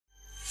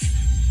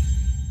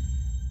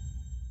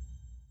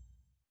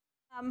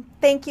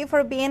Thank you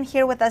for being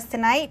here with us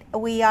tonight.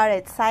 We are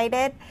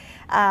excited.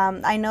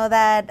 I know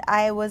that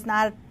I was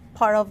not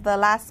part of the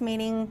last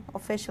meeting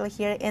officially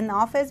here in the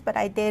office, but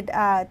I did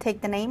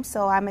take the name,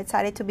 so I'm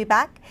excited to be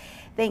back.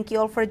 Thank you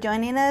all for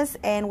joining us,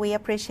 and we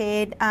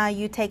appreciate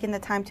you taking the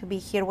time to be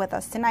here with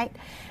us tonight.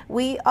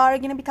 We are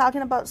going to be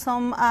talking about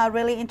some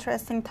really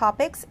interesting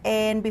topics,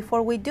 and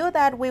before we do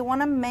that, we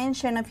want to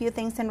mention a few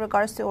things in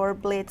regards to our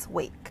Blitz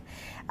Week.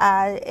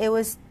 It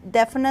was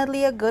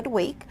definitely a good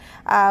week.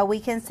 We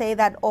can say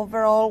that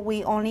overall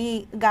we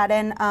only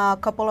gotten a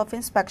couple of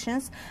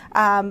inspections,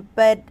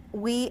 but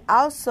we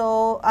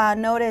also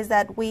noticed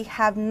that we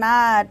have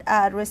not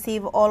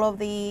received all of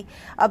the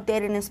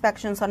updated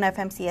inspections on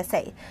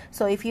FMCSA.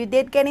 So if you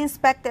did get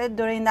inspected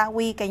during that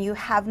week and you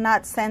have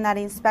not sent that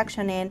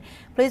inspection in,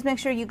 please make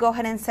sure you go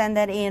ahead and send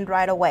that in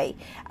right away.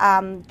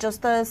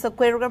 Just as a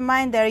quick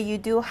reminder, you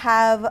do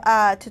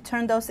have to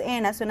turn those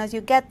in as soon as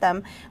you get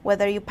them.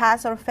 Whether you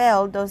pass or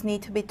fail, those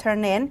need to be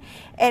turned in.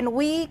 And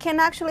we can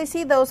actually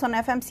see those on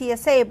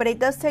FMCSA, but it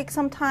does take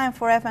some time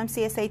for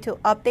FMCSA to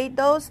update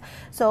those.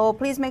 So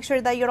please make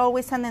sure that you're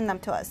always sending them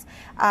to us.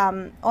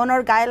 On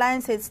our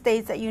guidelines, it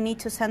states that you need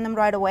to send them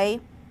right away.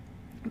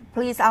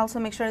 Please also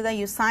make sure that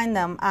you sign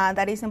them.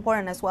 That is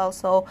important as well.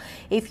 So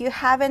if you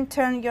haven't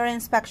turned your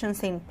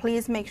inspections in,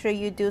 please make sure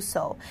you do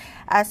so.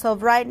 As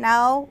of right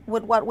now,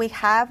 with what we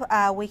have,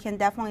 we can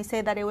definitely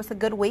say that it was a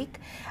good week.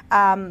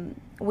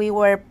 We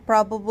were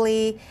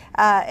probably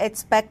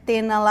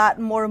expecting a lot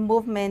more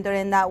movement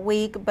during that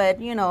week,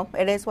 but you know,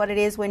 it is what it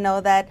is. We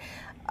know that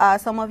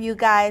some of you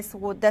guys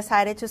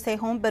decided to stay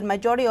home, but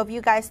majority of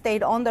you guys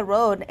stayed on the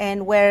road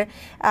and were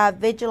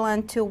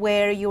vigilant to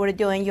where you were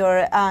doing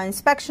your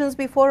inspections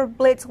before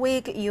Blitz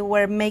Week. You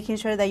were making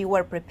sure that you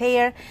were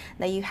prepared,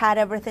 that you had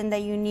everything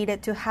that you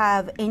needed to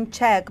have in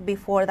check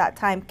before that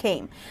time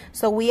came.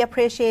 So we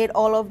appreciate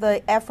all of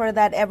the effort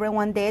that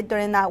everyone did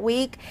during that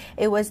week.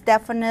 It was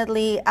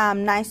definitely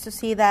nice to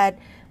see that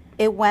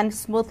it went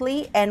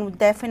smoothly, and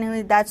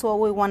definitely that's what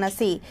we want to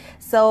see.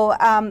 So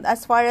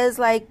as far as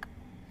like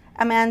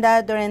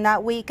Amanda during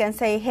that week and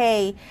say,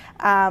 hey,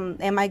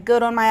 am I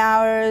good on my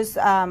hours?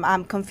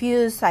 I'm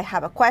confused. I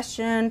have a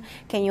question.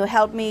 Can you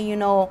help me,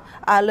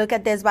 look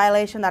at this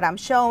violation that I'm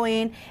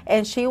showing?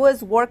 And she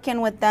was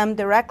working with them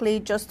directly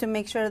just to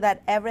make sure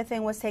that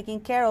everything was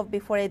taken care of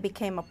before it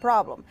became a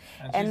problem.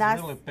 And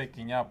she's really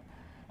picking up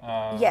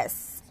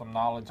yes, some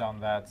knowledge on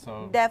that.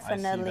 So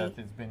definitely, I see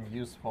that it's been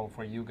useful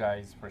for you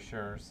guys for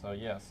sure. So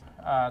yes,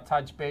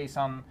 touch base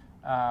on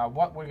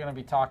what we're going to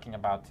be talking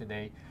about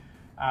today.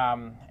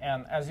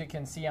 And as you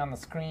can see on the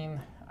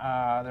screen,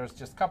 there's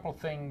just a couple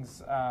things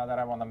that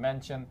I want to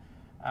mention.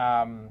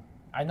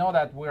 I know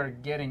that we're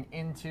getting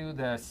into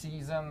the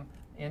season,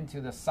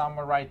 into the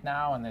summer right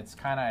now, and it's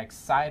kind of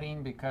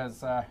exciting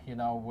because,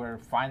 we're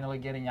finally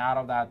getting out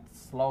of that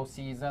slow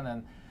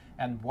season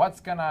and what's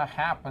going to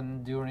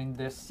happen during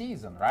this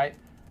season, right?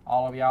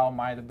 All of y'all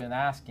might have been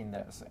asking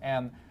this.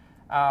 And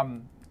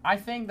I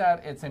think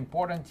that it's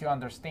important to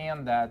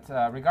understand that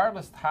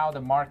regardless of how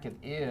the market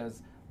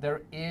is,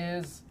 there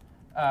is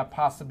a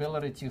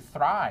possibility to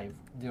thrive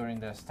during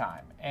this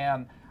time.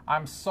 And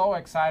I'm so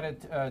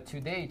excited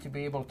today to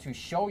be able to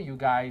show you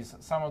guys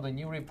some of the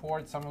new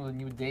reports, some of the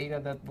new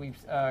data that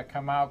we've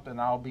come out, and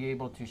I'll be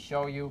able to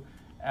show you.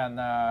 And,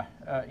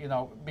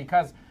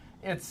 because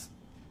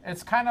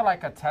it's kind of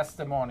like a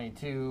testimony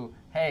to,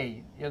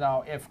 hey,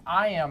 if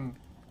I am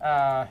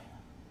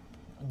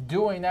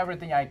doing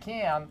everything I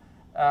can,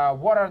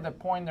 what are the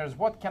pointers?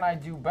 What can I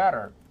do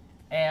better?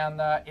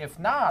 And if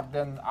not,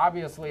 then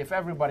obviously if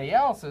everybody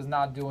else is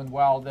not doing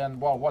well, then,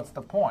 well, what's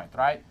the point,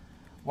 right?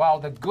 Well,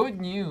 the good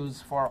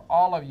news for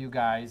all of you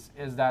guys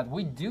is that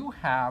we do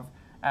have,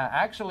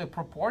 actually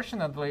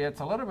proportionately, it's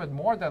a little bit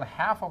more than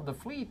half of the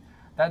fleet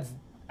that's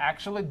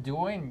actually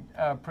doing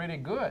pretty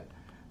good.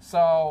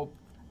 So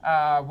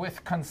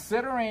with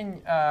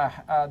considering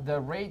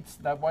the rates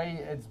the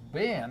way it's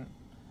been,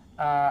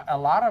 a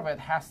lot of it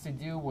has to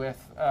do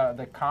with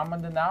the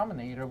common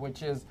denominator,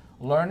 which is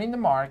learning the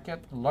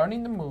market,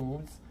 learning the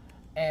moves,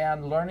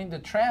 and learning the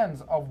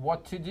trends of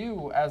what to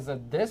do as a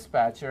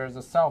dispatcher, as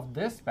a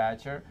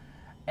self-dispatcher.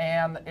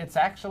 And it's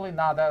actually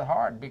not that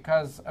hard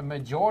because a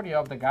majority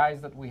of the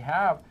guys that we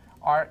have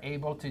are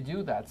able to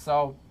do that.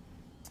 So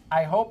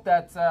I hope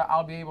that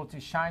I'll be able to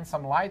shine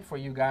some light for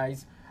you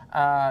guys,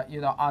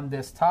 on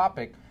this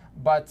topic.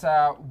 But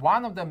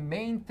one of the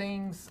main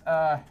things,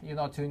 to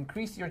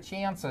increase your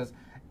chances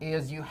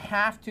is you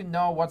have to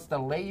know what's the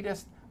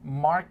latest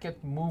market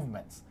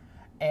movements.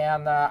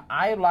 And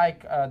I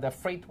like the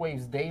Freight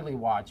Waves Daily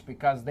Watch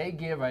because they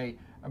give a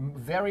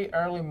very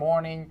early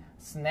morning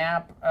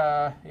snap,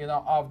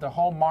 of the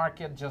whole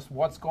market, just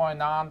what's going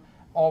on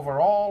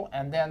overall,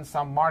 and then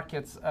some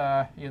markets,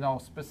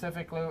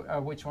 specifically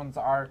which ones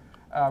are,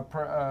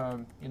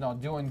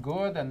 doing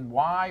good and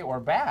why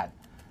or bad.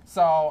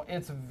 So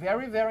it's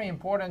very, very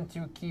important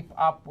to keep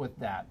up with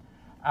that.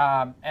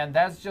 And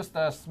that's just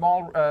a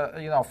small,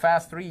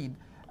 fast read.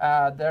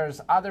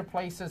 There's other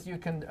places you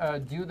can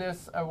do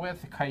this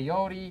with,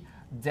 Coyote,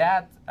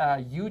 Dat,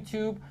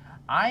 YouTube.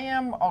 I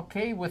am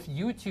okay with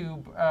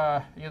YouTube.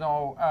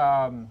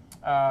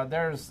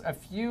 There's a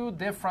few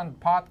different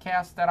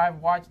podcasts that I've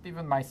watched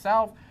even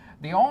myself.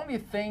 The only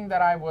thing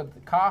that I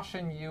would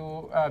caution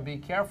you, be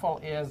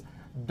careful, is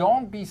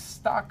don't be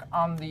stuck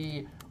on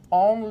the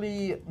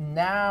only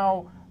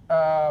now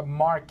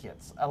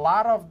markets. A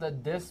lot of the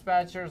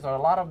dispatchers or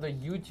a lot of the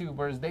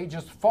YouTubers, they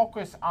just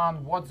focus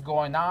on what's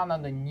going on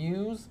in the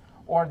news,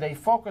 or they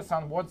focus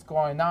on what's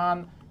going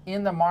on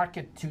in the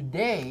market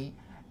today.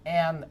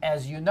 And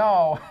as you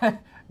know,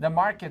 the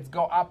markets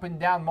go up and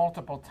down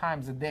multiple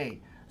times a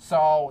day.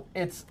 So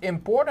it's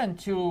important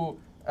to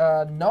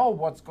know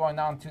what's going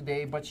on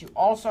today, but you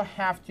also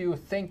have to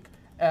think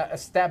a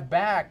step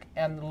back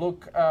and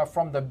look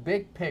from the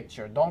big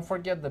picture. Don't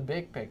forget the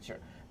big picture,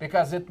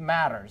 because it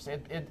matters.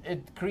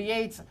 It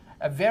creates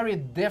a very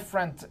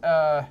different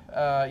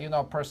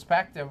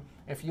perspective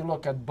if you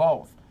look at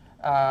both,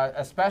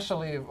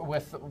 especially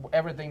with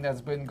everything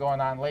that's been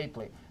going on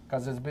lately,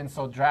 because it's been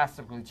so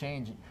drastically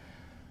changing.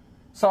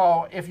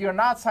 So if you're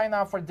not signed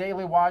up for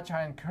Daily Watch,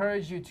 I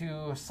encourage you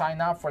to sign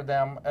up for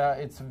them.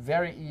 It's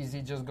very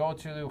easy. Just go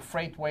to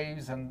Freight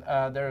Waves, and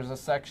there's a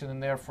section in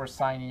there for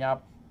signing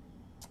up.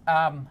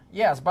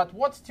 Yes, but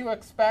what's to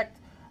expect?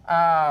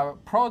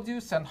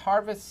 Produce and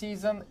harvest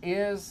season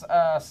is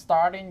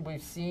starting.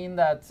 We've seen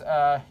that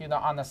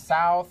on the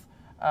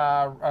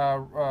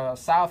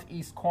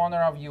southeast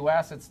corner of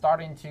U.S. it's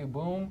starting to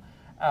boom,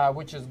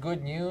 which is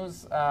good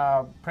news.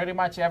 Pretty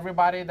much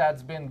everybody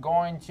that's been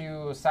going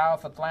to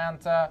South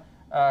Atlanta,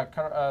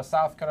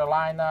 South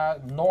Carolina,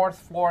 North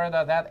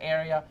Florida, that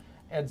area,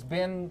 it's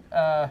been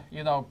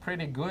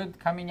pretty good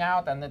coming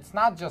out, and it's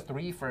not just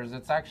reefers;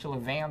 it's actually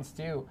vans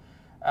too.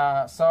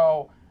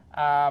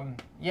 Yeah,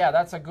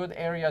 that's a good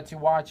area to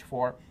watch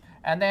for.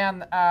 And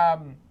then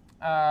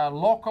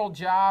local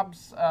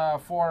jobs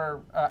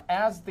for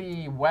as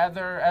the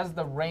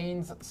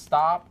rains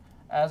stop,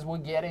 as we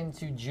get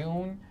into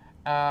June,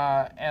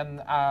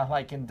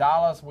 like in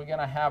Dallas, we're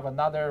gonna have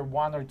another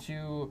 1 or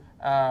 2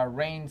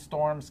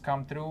 rainstorms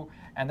come through,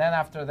 and then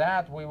after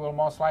that, we will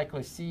most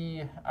likely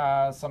see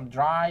some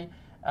dry.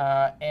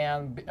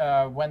 And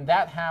when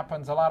that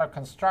happens, a lot of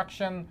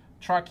construction,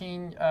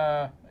 trucking,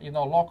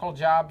 local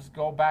jobs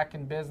go back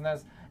in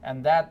business,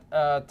 and that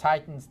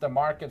tightens the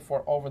market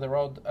for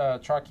over-the-road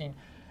trucking.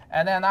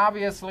 And then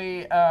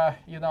obviously,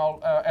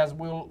 as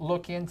we'll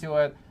look into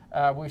it,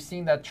 we've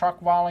seen that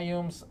truck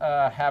volumes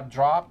have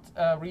dropped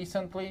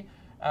recently,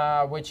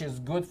 which is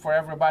good for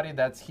everybody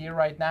that's here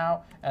right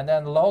now. And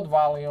then load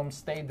volumes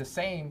stayed the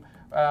same,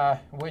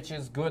 which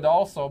is good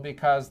also,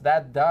 because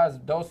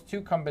those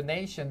two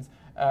combinations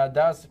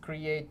does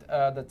create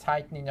the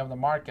tightening of the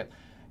market.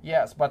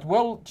 Yes, but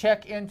we'll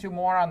check into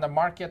more on the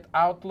market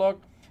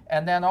outlook.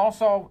 And then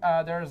also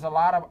there's a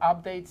lot of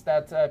updates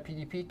that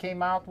PDP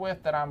came out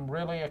with that I'm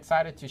really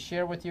excited to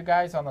share with you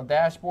guys on the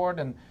dashboard,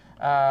 and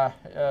a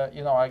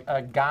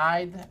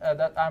guide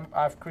that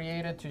I've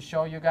created to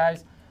show you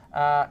guys.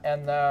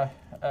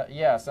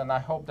 Yes, and I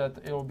hope that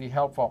it will be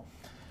helpful.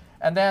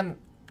 And then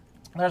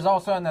there's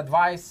also an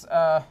advice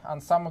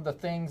on some of the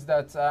things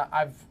that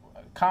I've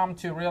come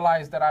to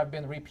realize that I've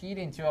been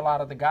repeating to a lot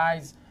of the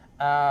guys,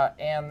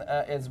 and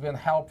it's been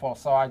helpful.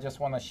 So I just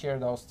want to share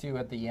those too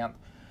at the end.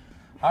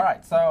 All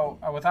right, so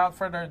without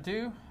further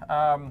ado,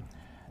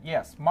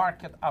 yes,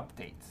 market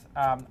updates.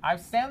 I've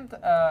sent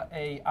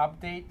a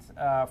update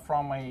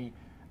from a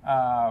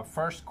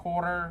first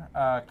quarter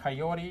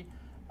Coyote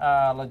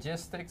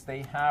Logistics.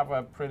 They have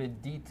a pretty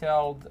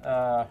detailed,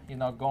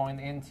 going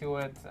into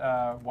it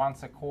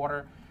once a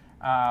quarter.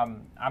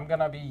 I'm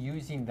gonna be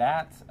using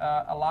that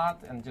a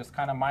lot, and just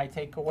kind of my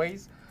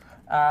takeaways.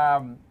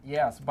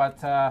 Yes,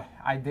 but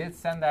I did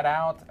send that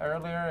out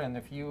earlier, and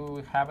if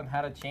you haven't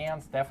had a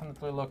chance,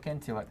 definitely look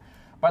into it.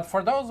 But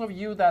for those of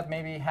you that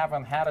maybe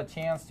haven't had a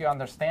chance to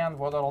understand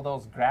what all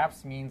those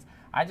graphs means,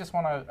 I just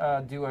want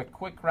to do a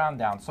quick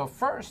rundown. So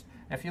first,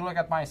 if you look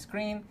at my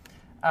screen,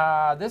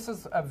 this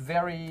is a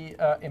very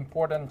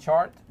important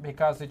chart,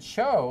 because it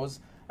shows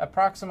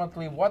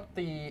approximately what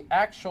the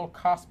actual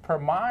cost per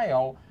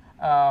mile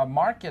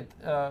market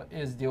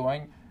is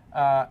doing,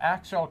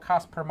 actual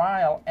cost per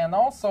mile, and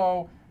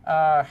also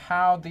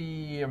how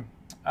the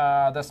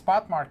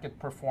spot market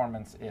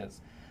performance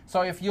is.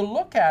 So if you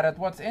look at it,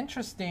 what's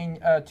interesting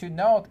to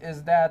note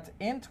is that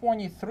in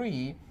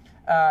 23,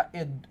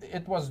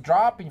 it was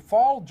dropping,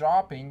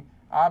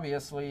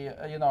 obviously,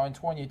 in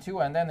 22,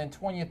 and then in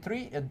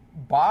 23 it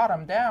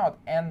bottomed out,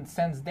 and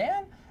since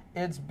then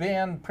it's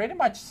been pretty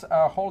much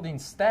holding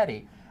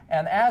steady.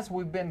 And as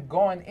we've been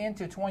going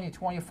into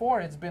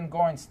 2024, it's been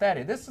going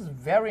steady. This is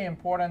very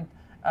important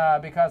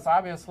because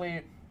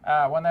obviously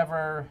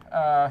whenever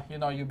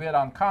you bid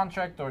on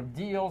contract or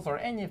deals or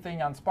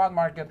anything on spot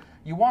market,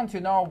 you want to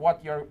know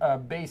what your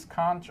base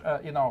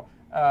the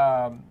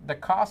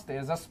cost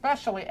is,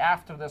 especially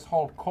after this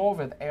whole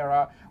COVID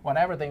era when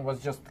everything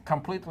was just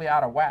completely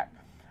out of whack.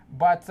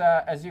 But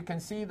as you can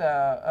see,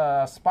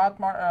 the spot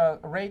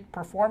rate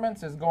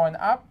performance is going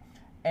up,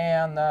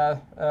 and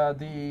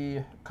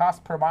the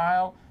cost per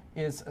mile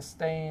is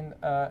staying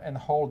and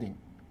holding.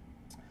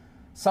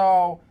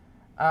 So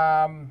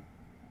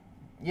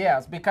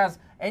yes, because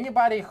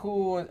anybody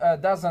who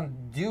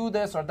doesn't do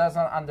this or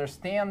doesn't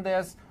understand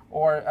this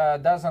or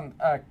doesn't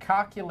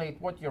calculate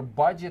what your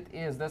budget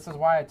is, this is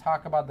why I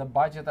talk about the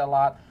budget a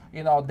lot,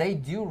 you know, they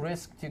do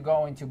risk to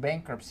go into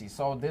bankruptcy.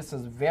 So this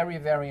is very,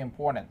 very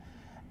important.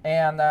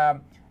 And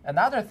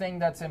another thing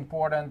that's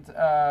important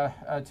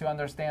to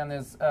understand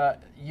is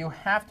you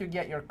have to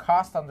get your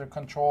cost under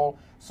control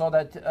so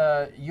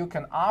that you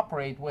can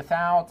operate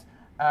without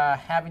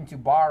having to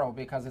borrow,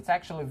 because it's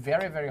actually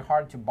very, very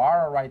hard to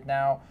borrow right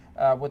now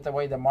with the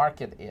way the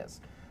market is.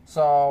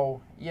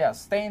 So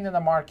yes, staying in the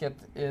market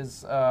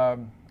is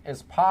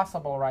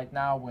possible right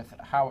now with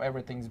how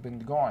everything's been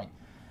going.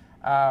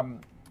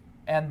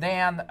 And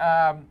then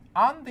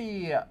on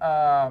the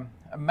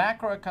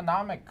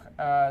macroeconomic,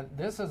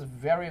 this is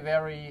very,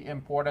 very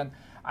important.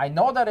 I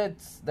know that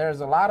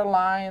there's a lot of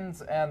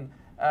lines, and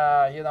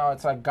you know,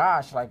 it's like,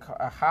 gosh, like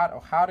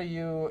how do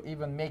you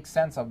even make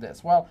sense of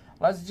this? Well,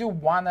 let's do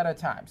one at a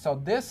time. So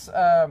this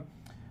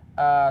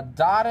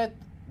dotted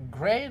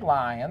gray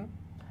line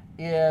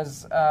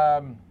is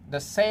the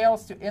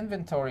sales to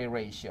inventory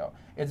ratio.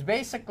 It's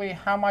basically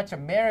how much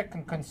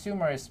American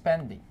consumer is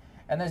spending.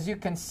 And as you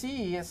can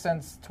see,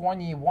 since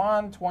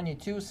 21,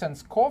 22,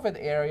 since COVID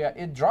area,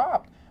 it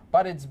dropped,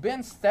 but it's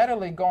been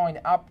steadily going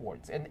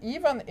upwards. And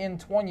even in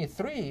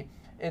 23,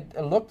 it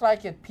looked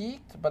like it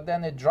peaked, but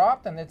then it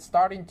dropped and it's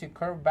starting to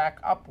curve back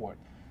upward.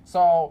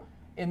 So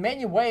in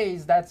many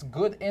ways, that's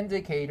good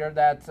indicator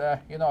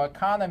that you know,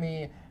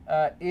 economy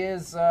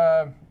is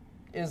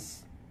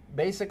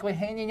basically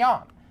hanging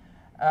on.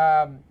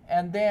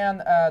 And then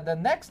the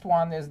next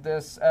one is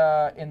this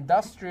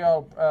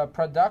industrial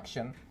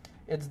production.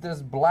 It's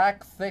this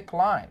black thick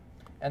line.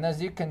 And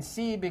as you can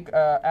see,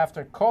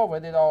 after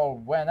COVID, it all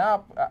went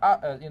up,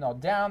 you know,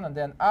 down and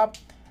then up.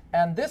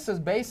 And this is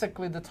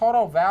basically the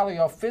total value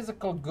of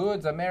physical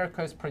goods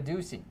America is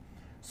producing.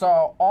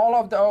 So all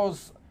of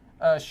those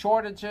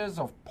shortages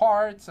of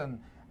parts and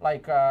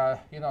like,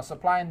 you know,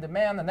 supply and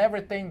demand and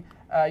everything,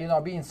 you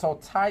know, being so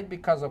tight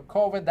because of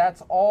COVID,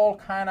 that's all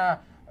kind of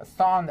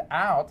thawed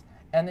out.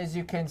 And as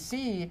you can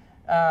see,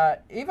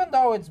 even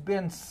though it's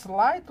been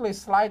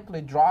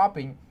slightly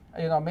dropping,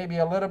 you know, maybe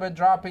a little bit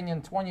dropping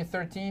in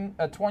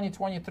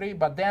 2023,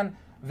 but then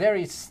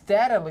very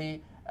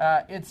steadily,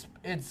 it's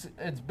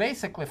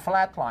basically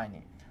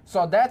flatlining.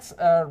 So that's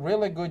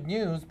really good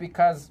news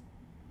because,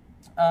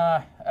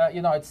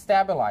 you know, it's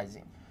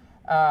stabilizing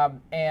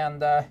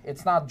and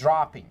it's not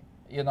dropping,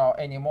 you know,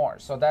 anymore.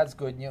 So that's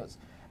good news.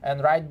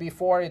 And right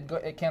before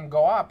it can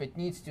go up, it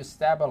needs to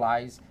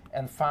stabilize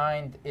and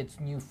find its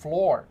new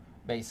floor,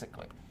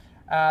 basically.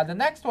 The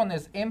next one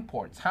is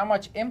imports. How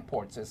much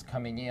imports is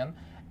coming in?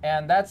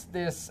 And that's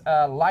this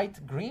light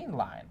green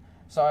line.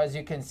 So as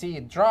you can see,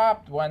 it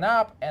dropped, went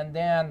up, and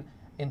then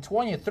in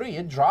 23,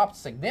 it dropped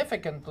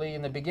significantly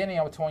in the beginning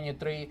of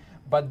 23,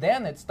 but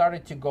then it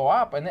started to go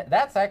up. And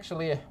that's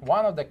actually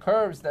one of the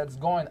curves that's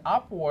going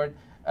upward,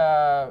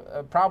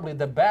 probably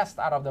the best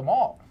out of them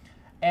all.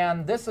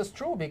 And this is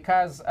true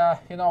because,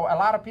 you know, a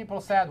lot of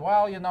people said,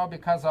 well, you know,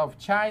 because of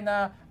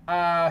China,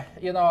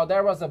 you know,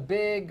 there was a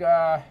big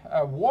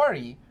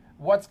worry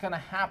what's going to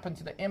happen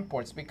to the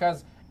imports,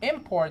 because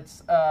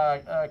imports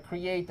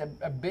create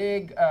a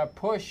big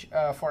push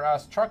for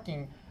us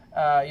trucking,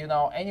 you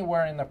know,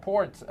 anywhere in the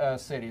port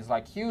cities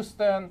like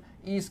Houston,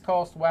 East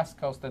Coast, West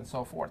Coast, and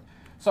so forth.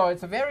 So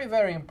it's very,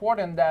 very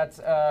important that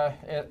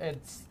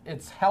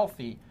it's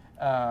healthy.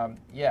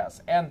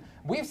 Yes, and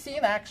we've seen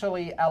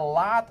actually a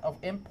lot of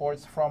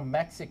imports from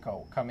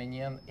Mexico coming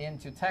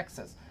into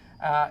Texas.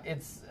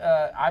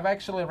 I've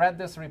actually read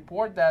this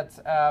report that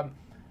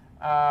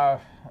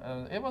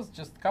it was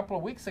just a couple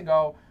of weeks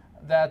ago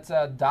that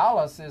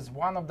Dallas is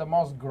one of the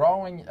most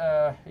growing,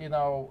 you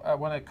know,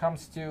 when it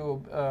comes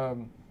to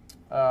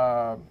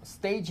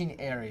staging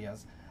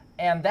areas.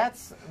 And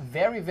that's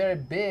very, very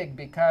big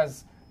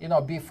because, you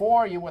know,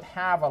 before you would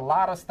have a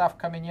lot of stuff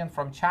coming in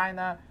from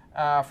China,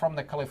 from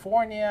the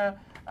California,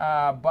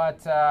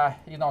 but,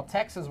 you know,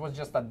 Texas was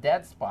just a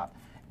dead spot.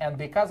 And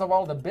because of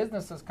all the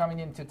businesses coming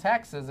into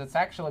Texas, it's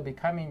actually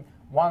becoming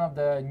one of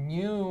the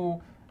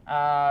new,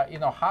 you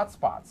know,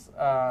 hotspots.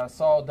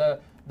 So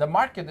the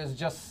market is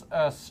just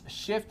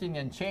shifting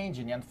and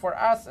changing. And for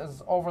us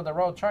as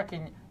over-the-road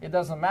trucking, it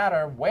doesn't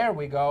matter where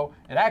we go.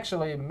 It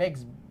actually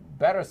makes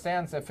better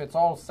sense if it's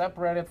all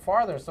separated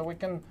farther so we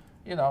can,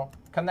 you know,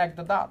 connect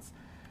the dots.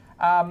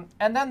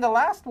 And then the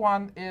last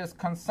one is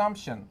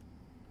consumption.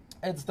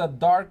 It's the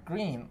dark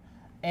green.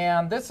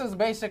 And this is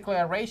basically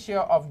a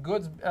ratio of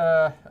goods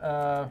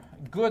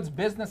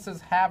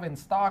businesses have in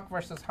stock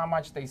versus how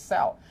much they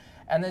sell.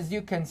 And as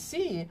you can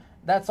see,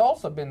 that's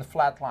also been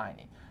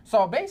flatlining.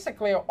 So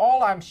basically,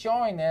 all I'm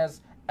showing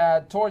is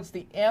towards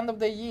the end of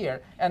the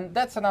year, and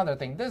that's another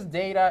thing. This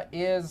data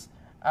is,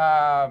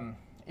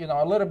 you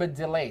know, a little bit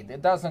delayed.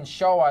 It doesn't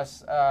show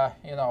us,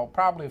 you know,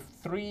 probably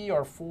 3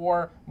 or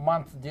 4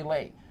 month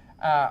delay.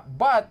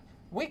 But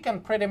we can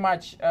pretty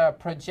much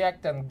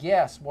project and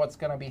guess what's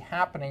going to be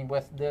happening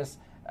with this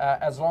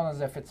as long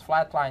as if it's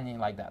flatlining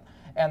like that.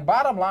 And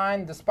bottom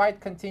line, despite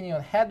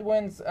continuing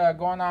headwinds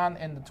going on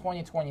in the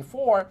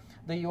 2024,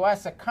 the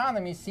U.S.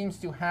 economy seems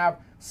to have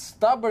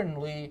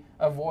stubbornly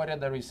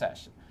avoided a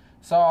recession.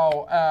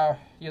 So,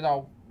 you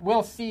know,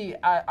 we'll see,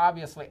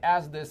 obviously,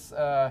 as this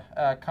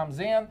comes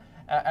in,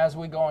 as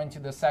we go into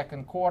the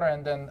second quarter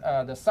and then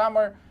the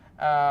summer,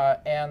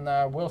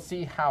 and we'll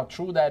see how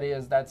true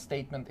that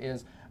statement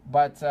is,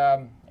 but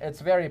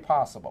it's very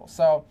possible.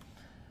 So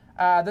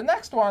the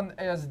next one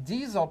is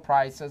diesel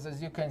prices.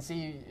 As you can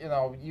see, you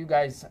know, you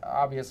guys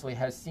obviously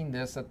have seen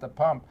this at the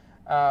pump,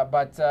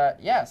 but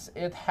yes,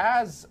 it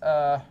has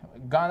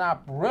gone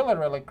up really,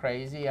 really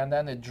crazy, and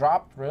then it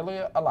dropped really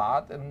a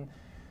lot, and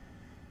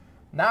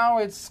now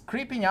it's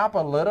creeping up a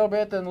little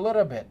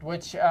bit,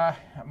 which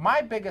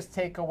my biggest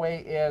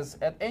takeaway is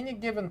at any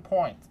given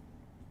point,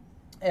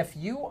 if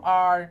you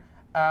are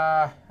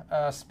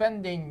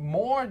spending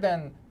more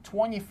than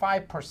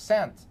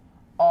 25%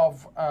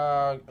 of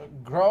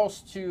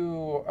gross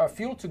to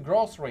fuel to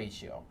gross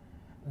ratio,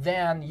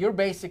 then you're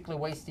basically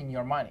wasting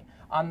your money.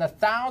 On the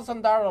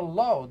 $1,000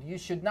 load, you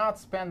should not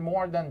spend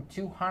more than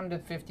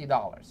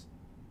 $250.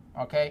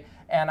 Okay,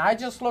 and I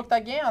just looked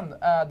again.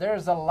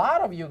 There's a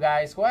lot of you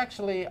guys who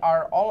actually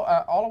are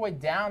all the way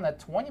down at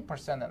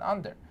 20% and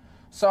under.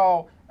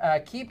 So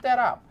keep that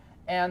up.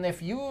 And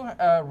if you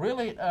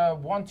really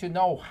want to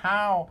know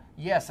how,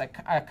 yes,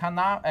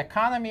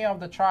 economy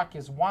of the truck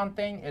is one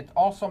thing. It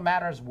also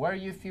matters where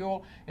you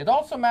fuel. It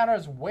also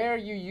matters where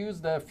you use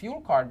the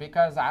fuel card,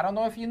 because I don't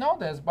know if you know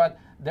this, but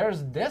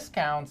there's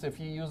discounts if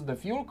you use the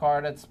fuel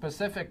card at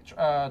specific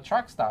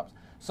truck stops.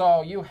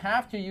 So you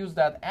have to use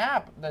that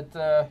app that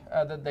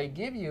that they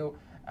give you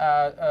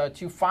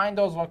to find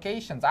those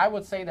locations. I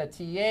would say that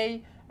TA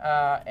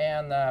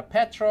and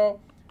Petro,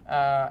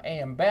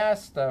 AM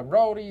Best,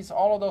 Roadies,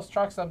 all of those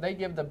truck stops, they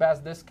give the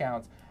best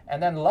discounts.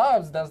 And then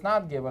Love's does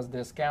not give us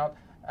discount,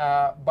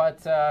 but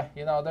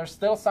you know, there's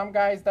still some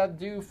guys that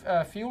do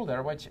fuel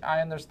there, which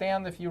I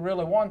understand if you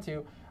really want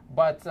to,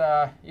 but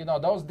you know,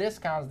 those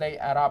discounts, they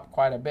add up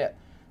quite a bit.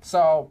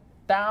 So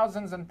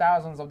thousands and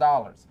thousands of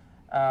dollars.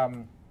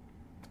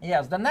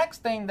 Yes, the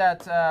next thing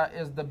that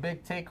is the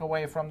big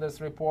takeaway from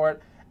this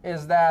report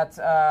is that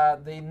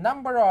the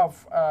number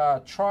of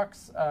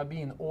trucks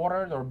being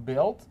ordered or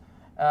built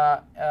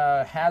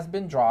has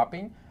been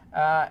dropping,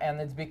 and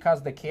it's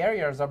because the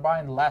carriers are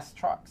buying less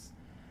trucks,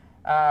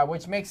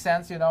 which makes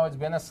sense. You know, it's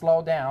been a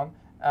slowdown,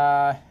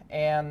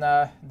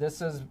 and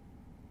this is,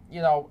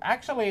 you know,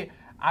 actually,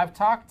 I've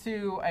talked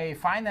to a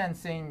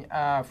financing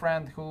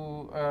friend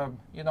who,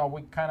 you know,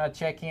 we kind of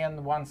check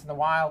in once in a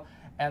while.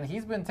 And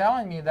he's been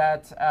telling me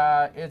that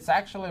it's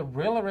actually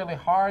really, really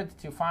hard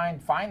to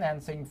find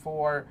financing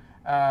for,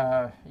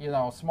 you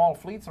know, small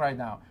fleets right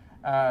now,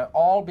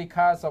 all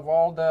because of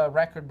all the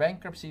record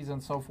bankruptcies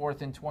and so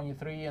forth in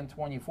 23 and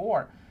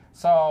 24.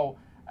 So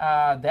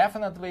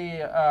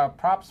definitely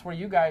props for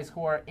you guys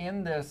who are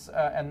in this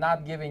and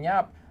not giving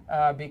up,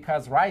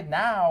 because right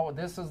now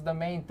this is the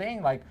main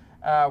thing. Like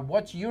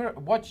what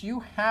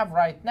you have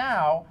right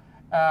now.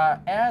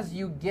 As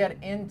you get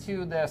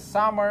into the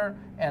summer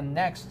and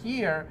next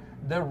year,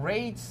 the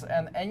rates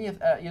and any,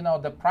 you know,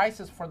 the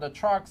prices for the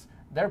trucks,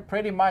 they're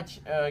pretty much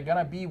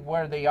gonna be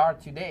where they are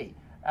today,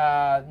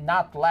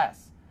 not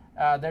less.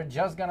 They're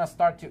just gonna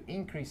start to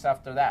increase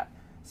after that.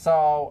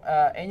 So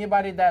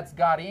anybody that's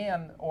got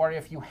in, or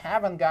if you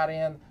haven't got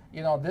in,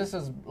 you know, this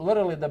is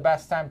literally the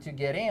best time to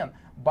get in.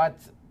 But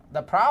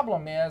the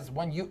problem is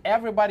when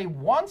everybody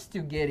wants to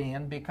get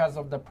in because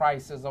of the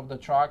prices of the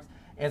trucks,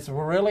 it's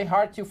really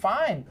hard to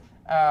find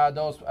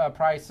those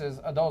prices,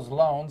 those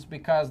loans,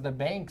 because the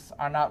banks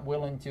are not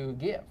willing to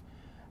give.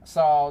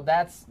 So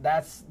that's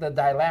the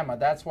dilemma.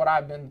 That's what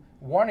I've been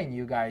warning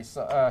you guys,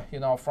 you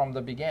know, from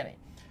the beginning,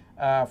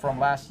 from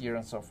last year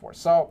and so forth.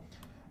 So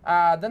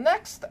the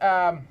next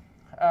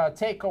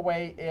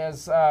takeaway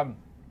is,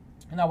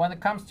 you know, when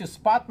it comes to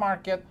spot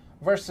market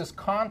versus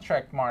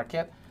contract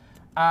market,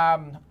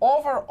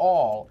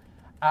 overall,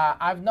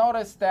 I've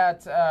noticed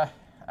that.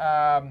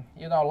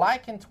 You know,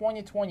 like in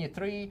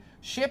 2023,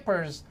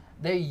 shippers,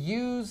 they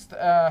used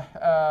their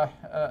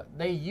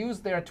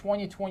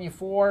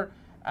 2024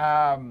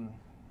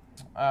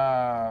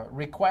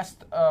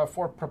 request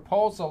for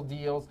proposal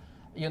deals,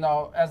 you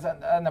know, as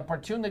an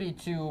opportunity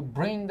to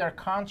bring their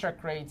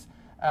contract rates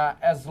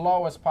as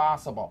low as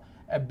possible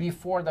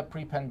before the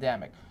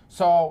pre-pandemic.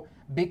 So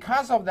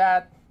because of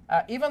that,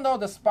 even though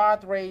the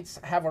spot rates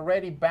have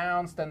already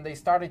bounced and they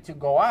started to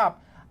go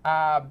up,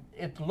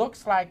 it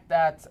looks like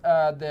that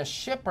the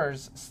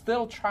shippers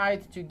still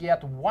tried to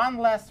get one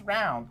less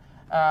round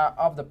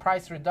of the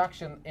price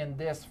reduction in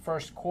this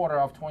first quarter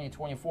of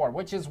 2024,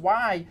 which is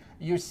why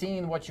you're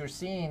seeing what you're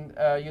seeing,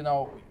 you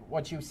know,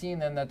 what you've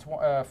seen in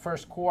the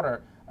first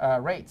quarter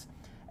rates.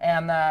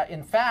 And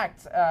in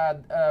fact,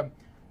 a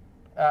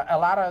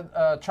lot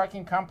of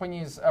trucking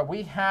companies,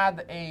 we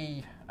had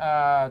a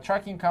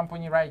trucking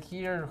company right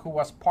here who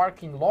was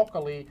parking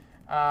locally.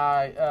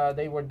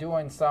 They were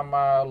doing some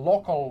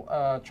local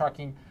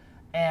trucking,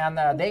 and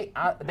they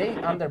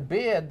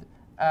underbid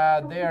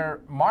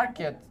their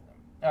market,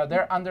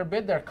 their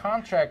underbid their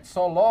contract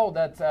so low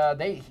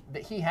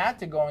that he had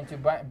to go into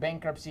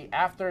bankruptcy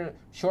after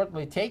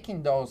shortly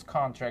taking those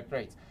contract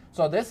rates.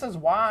 So this is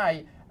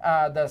why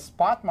the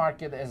spot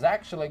market is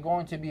actually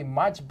going to be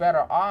much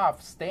better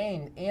off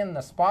staying in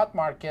the spot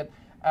market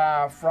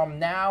from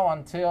now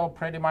until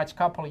pretty much a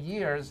couple of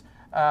years,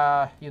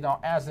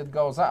 as it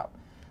goes up.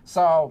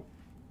 So,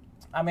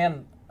 I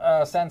mean,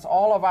 since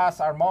all of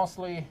us are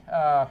mostly,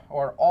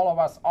 or all of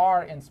us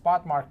are in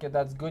spot market,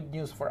 that's good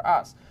news for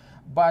us.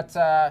 But,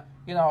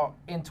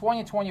 in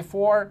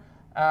 2024,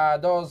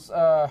 those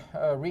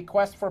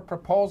requests for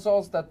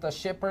proposals that the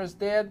shippers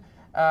did,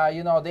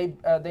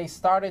 they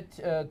started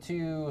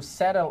to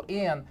settle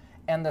in,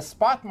 and the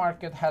spot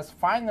market has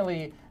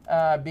finally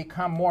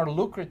become more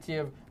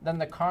lucrative than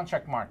the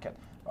contract market.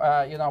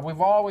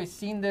 We've always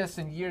seen this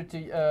in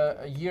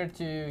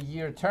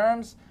year-to-year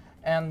terms,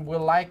 and we'll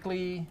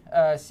likely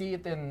see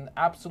it in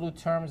absolute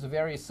terms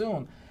very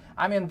soon.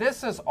 I mean,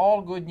 this is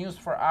all good news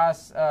for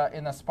us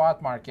in the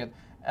spot market.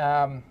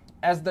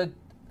 As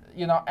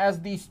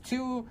these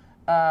two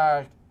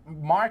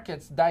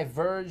markets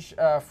diverge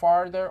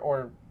farther,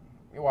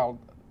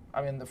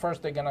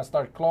 first they're gonna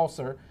start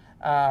closer,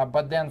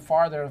 but then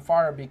farther and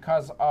farther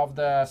because of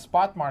the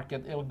spot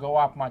market, it'll go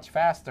up much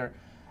faster.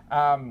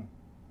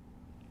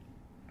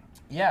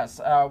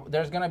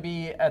 There's gonna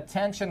be a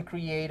tension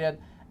created,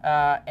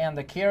 and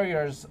the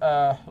carriers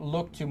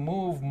look to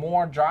move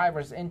more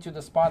drivers into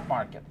the spot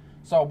market.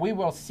 So we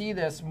will see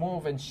this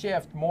move and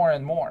shift more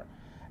and more.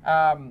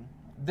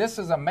 This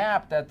is a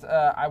map that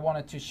I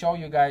wanted to show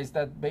you guys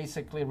that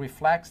basically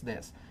reflects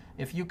this.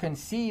 If you can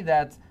see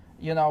that,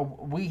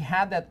 we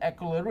had that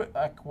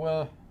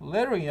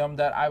equilibrium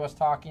that I was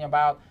talking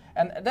about.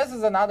 And this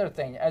is another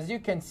thing. As you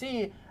can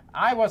see,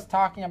 I was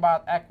talking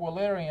about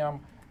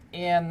equilibrium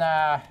in,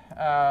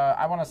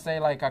 I want to say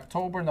like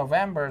October,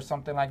 November,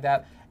 something like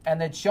that. And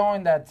it's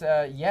showing that,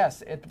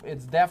 yes,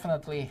 it's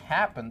definitely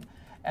happened.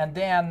 And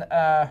then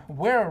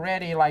we're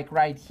already like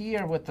right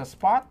here with the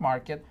spot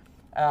market,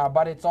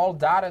 but it's all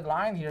dotted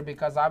line here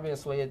because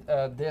obviously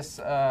this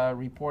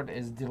report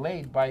is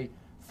delayed by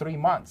 3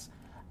 months.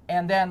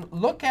 And then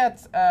look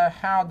at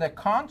how the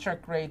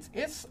contract rates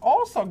is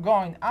also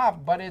going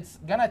up, but it's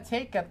gonna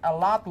take it a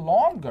lot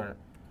longer,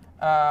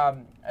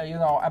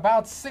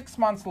 about 6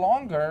 months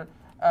longer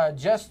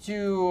just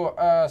to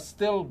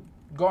still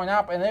going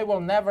up, and it will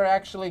never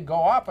actually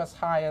go up as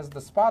high as the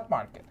spot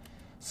market.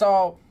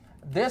 So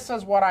this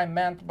is what I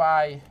meant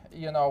by,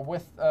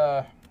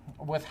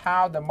 with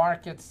how the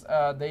markets,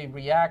 they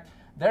react.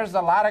 There's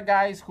a lot of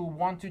guys who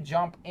want to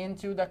jump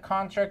into the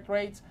contract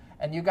rates,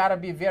 and you got to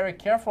be very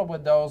careful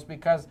with those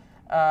because,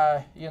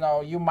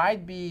 you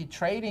might be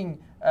trading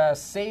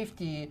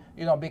safety,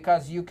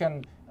 because you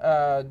can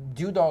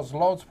do those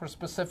loads for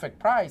specific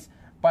price.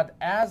 But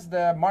as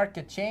the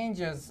market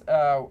changes,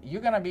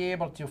 you're going to be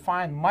able to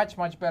find much,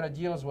 much better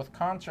deals with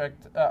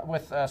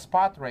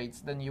spot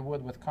rates than you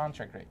would with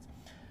contract rates.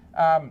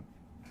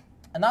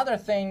 Another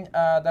thing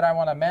that I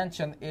want to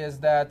mention is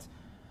that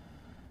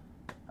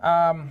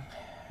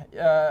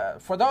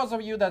for those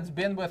of you that's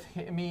been with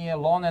me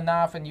long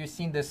enough and you've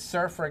seen this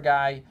surfer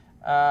guy,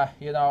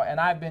 and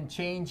I've been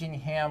changing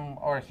him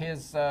or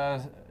his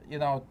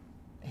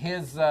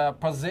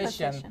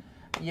position,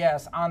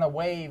 yes, on a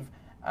wave.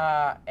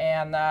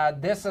 And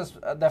this is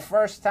the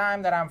first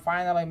time that I'm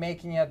finally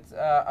making it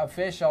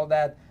official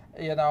that,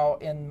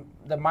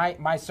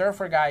 my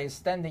surfer guy is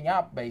standing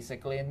up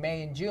basically in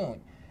May and June.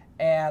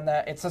 And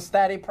it's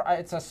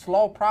a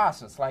slow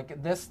process.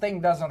 Like this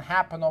thing doesn't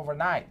happen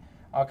overnight.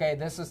 Okay,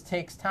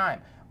 takes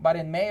time. But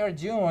in May or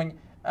June,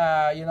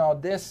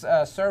 this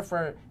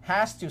surfer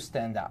has to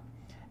stand up.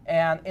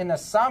 And in the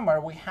summer,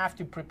 we have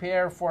to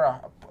prepare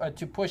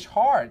to push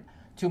hard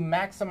to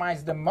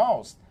maximize the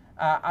most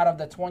out of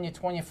the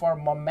 2024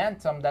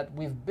 momentum that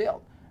we've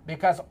built.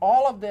 Because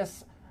all of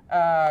this,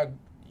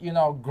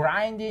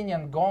 grinding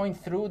and going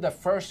through the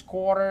first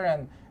quarter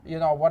and,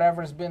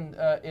 whatever's been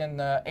in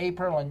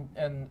April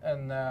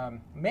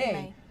and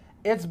May,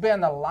 it's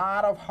been a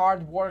lot of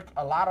hard work,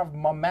 a lot of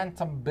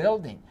momentum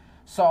building.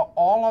 So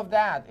all of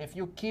that, if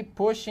you keep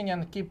pushing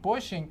and keep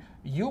pushing,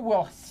 you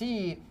will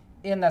see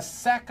in the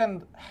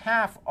second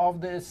half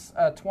of this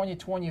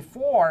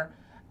 2024,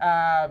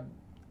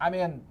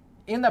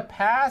 in the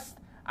past,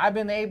 I've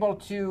been able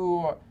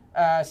to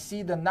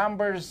see the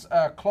numbers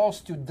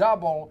close to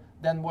double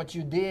than what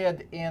you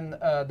did in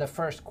the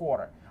first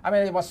quarter.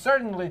 It was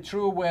certainly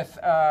true with,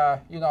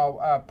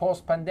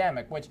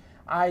 post-pandemic, which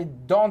I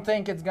don't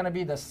think it's going to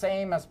be the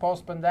same as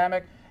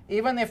post-pandemic.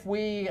 Even if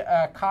we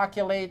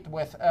calculate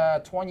with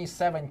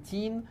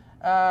 2017,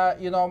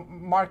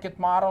 market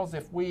models,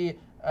 if we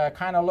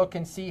kind of look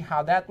and see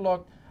how that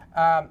looked,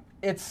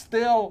 it's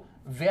still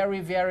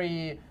very,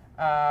 very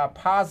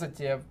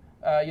positive,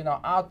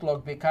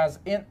 outlook because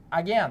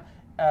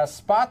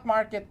spot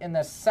market in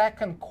the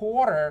second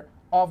quarter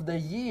of the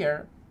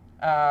year,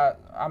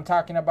 I'm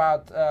talking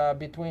about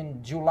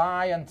between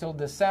July until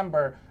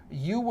December,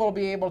 you will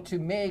be able to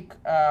make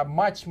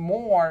much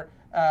more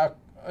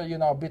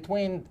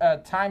between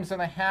times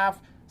and a half,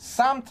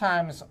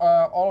 sometimes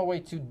all the way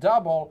to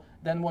double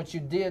than what you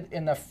did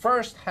in the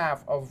first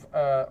half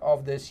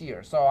of this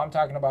year. So I'm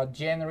talking about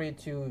January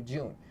to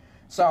June.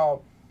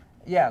 So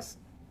yes,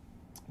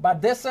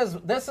 but this is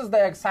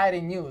the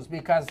exciting news,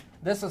 because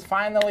this is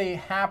finally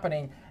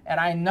happening, and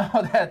I know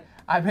that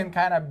I've been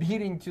kind of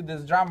beating to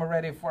this drum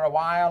already for a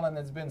while, and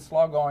it's been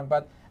slow going,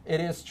 but it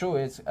is true.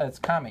 It's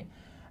coming.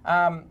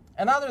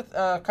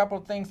 Another couple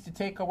of things to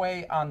take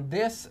away on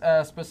this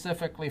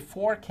specifically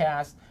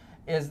forecast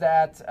is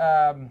that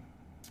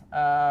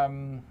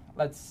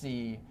let's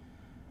see.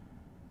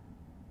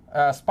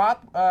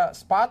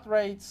 Spot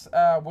rates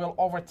will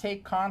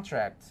overtake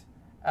contracts,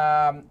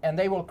 and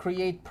they will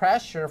create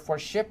pressure for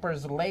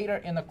shippers later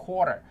in the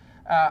quarter.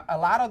 A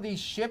lot of these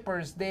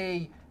shippers,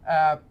 they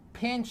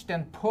pinched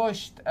and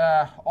pushed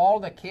all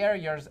the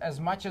carriers as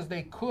much as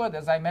they could,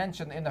 as I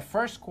mentioned, in the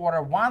first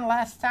quarter, one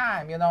last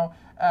time,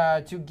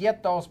 to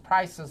get those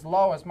prices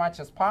low as much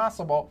as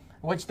possible,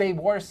 which they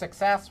were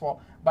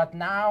successful. But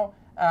now,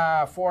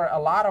 for a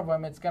lot of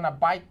them, it's going to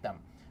bite them,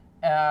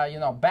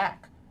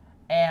 back.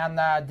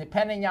 And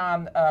depending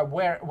on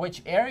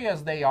which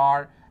areas they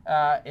are,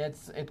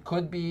 it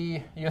could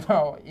be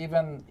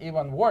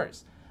even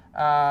worse.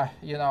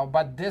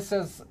 But this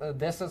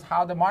is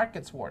how the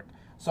markets work.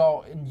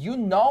 So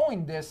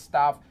knowing this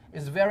stuff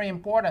is very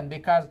important,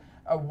 because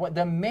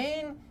the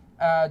main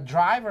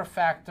driver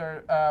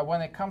factor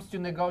when it comes to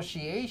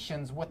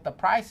negotiations with the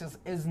prices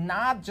is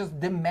not just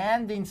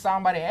demanding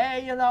somebody,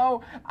 hey,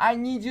 I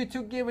need you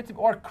to give it to me,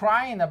 or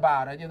crying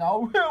about it,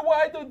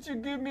 why don't you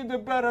give me the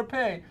better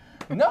pay?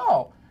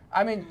 No,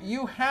 I mean,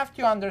 you have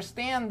to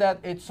understand that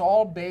it's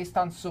all based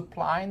on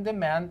supply and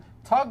demand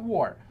tug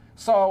war.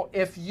 So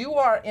if you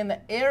are in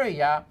an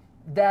area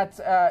that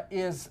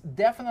is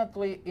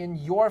definitely in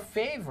your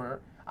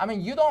favor, I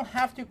mean, you don't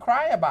have to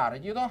cry about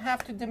it. You don't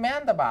have to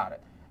demand about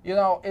it.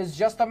 It's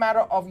just a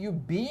matter of you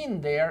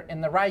being there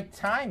in the right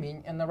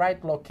timing, in the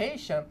right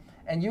location,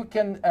 and you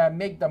can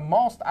make the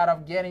most out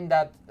of getting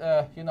that,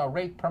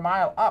 rate per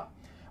mile up.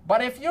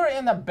 But if you're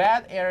in a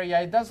bad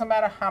area, it doesn't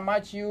matter how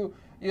much you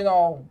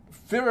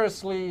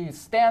furiously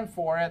stand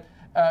for it,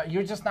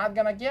 you're just not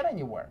going to get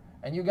anywhere.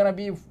 And you're going to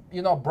be,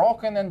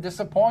 broken and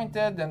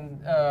disappointed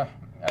and,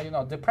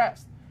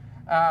 depressed.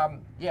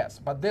 Yes,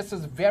 but this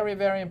is very,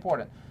 very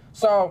important.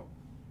 So,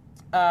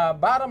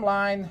 bottom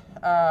line,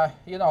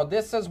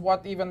 this is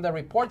what even the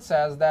report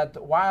says,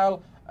 that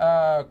while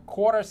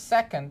quarter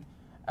second,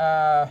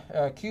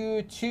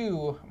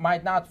 Q2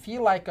 might not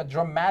feel like a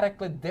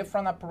dramatically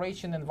different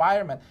operation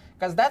environment,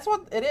 because that's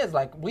what it is.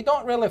 Like, we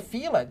don't really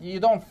feel it. You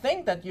don't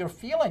think that you're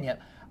feeling it.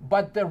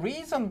 But the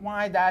reason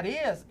why that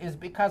is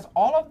because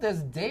all of this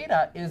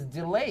data is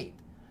delayed.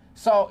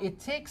 So it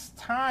takes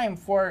time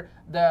for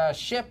the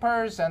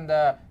shippers and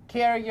the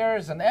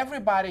carriers and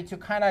everybody to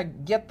kind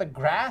of get the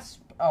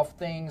grasp of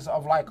things,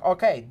 of like,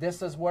 okay,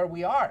 this is where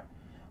we are.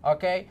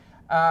 Okay.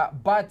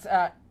 But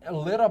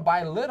little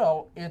by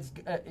little,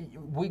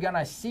 we're going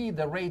to see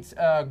the rates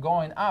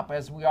going up,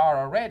 as we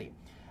are already.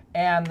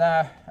 And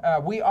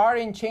we are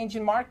in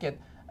changing market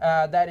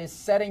that is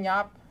setting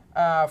up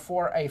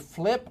for a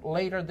flip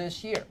later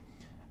this year.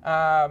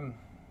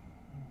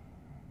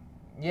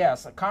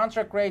 Yes,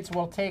 contract rates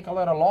will take a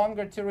little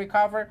longer to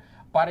recover,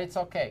 but it's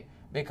okay,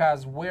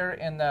 because we're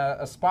in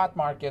a spot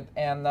market,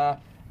 and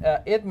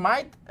it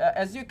might,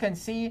 as you can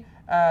see,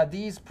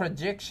 these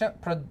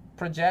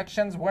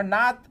projections, we're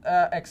not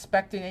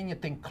expecting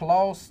anything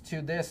close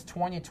to this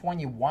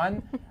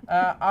 2021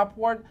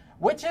 upward,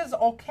 which is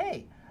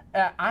okay.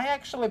 I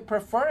actually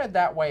prefer it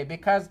that way,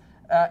 because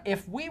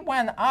if we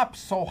went up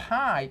so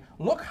high,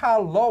 look how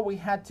low we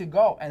had to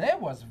go, and it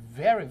was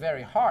very,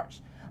 very harsh.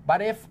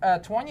 But if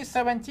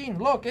 2017,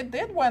 look, it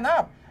did went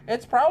up.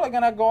 It's probably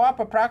going to go up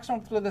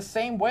approximately the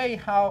same way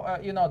how,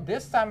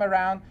 this time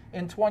around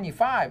in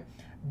 25.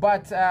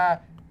 But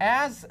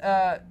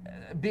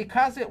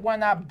because it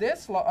went up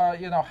this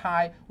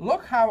high,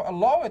 look how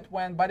low it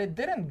went, but it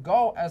didn't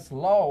go as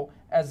low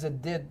as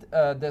it did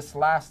this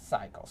last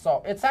cycle.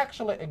 So it's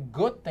actually a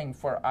good thing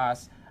for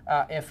us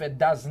if it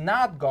does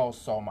not go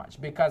so much,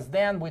 because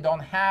then we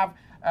don't have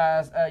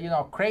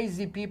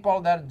crazy people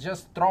that are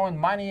just throwing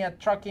money at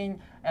trucking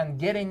and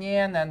getting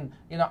in and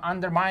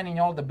undermining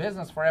all the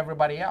business for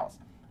everybody else.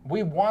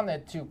 We want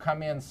it to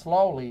come in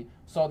slowly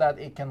so that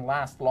it can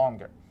last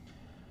longer.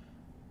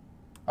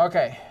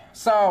 Okay,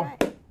 so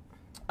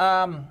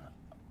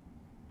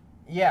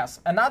yes,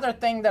 another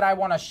thing that I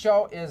want to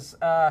show is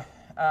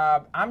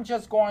I'm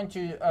just going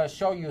to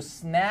show you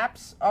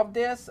snaps of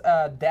this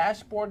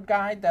dashboard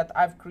guide that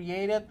I've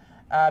created,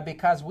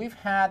 because we've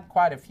had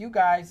quite a few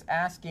guys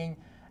asking,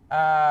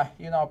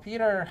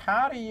 Peter,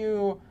 how do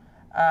you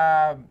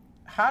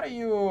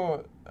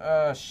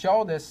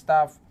show this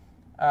stuff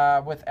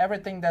with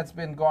everything that's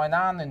been going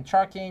on in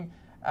trucking?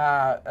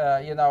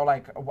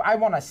 Like, I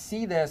want to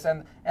see this,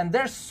 and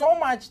there's so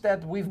much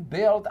that we've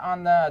built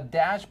on the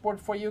dashboard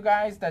for you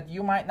guys that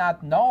you might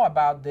not know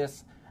about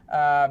this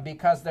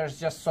because there's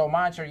just so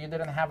much, or you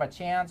didn't have a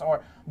chance,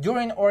 or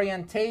during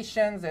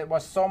orientations it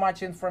was so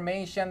much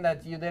information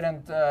that you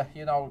didn't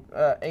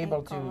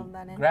able to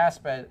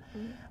grasp it.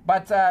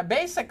 But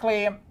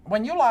basically,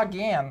 when you log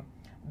in,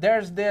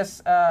 there's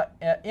this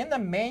in the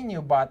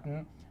menu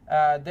button,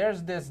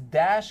 there's this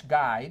dash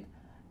guide,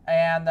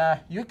 and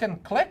you can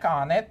click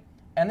on it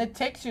and it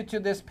takes you to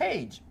this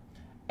page.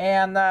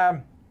 And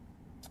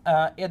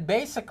it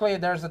basically,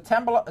 there's a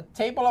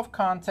table of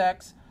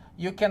contents.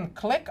 You can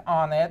click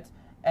on it,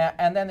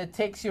 and then it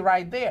takes you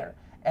right there.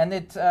 And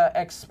it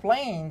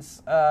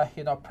explains,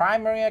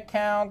 primary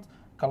account,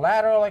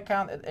 collateral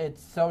account. It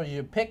shows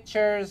you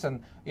pictures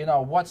and,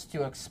 what's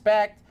to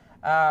expect.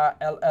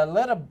 A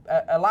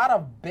lot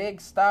of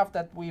big stuff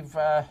that we've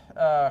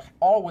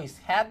always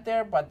had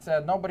there, but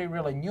nobody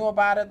really knew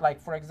about it. Like,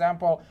 for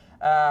example,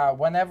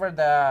 whenever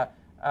that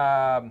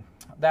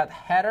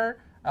header,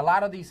 a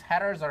lot of these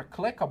headers are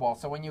clickable.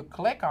 So when you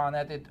click on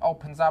it, it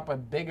opens up a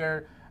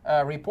bigger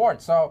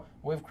report. So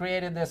we've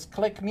created this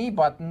click me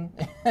button,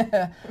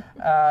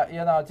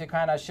 to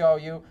kind of show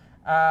you.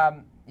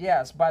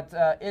 Yes, but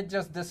it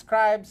just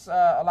describes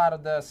a lot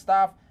of the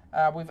stuff.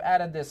 We've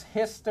added this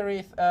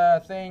history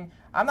thing.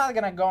 I'm not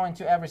going to go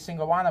into every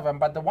single one of them,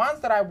 but the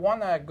ones that I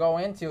want to go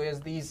into is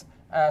these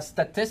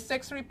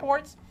statistics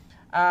reports.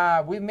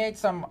 We've made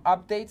some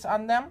updates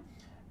on them,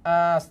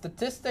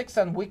 statistics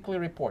and weekly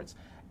reports.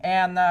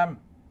 And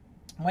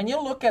when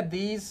you look at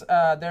these,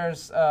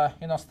 there's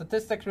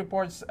statistics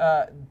reports.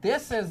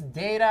 This is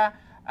data.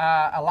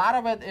 A lot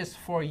of it is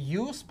for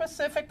you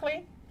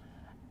specifically,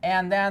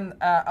 and then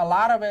a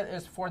lot of it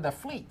is for the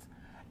fleet.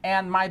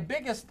 And my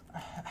biggest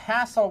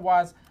hassle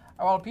was,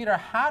 well, Peter,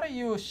 how do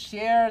you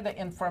share the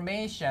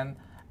information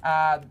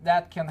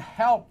that can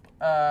help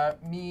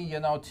me,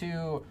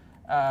 to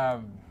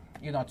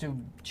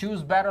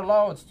choose better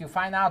loads, to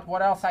find out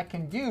what else I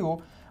can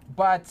do,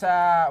 but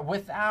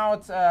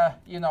without,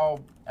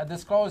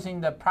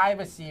 disclosing the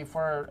privacy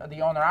for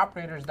the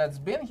owner-operators that's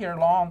been here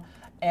long,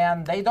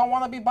 and they don't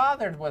want to be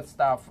bothered with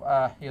stuff,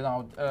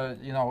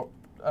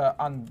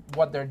 on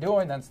what they're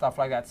doing and stuff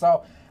like that.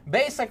 So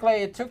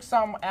basically, it took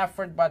some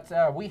effort, but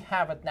we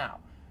have it now.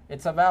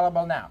 It's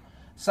available now.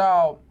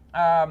 So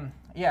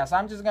yes,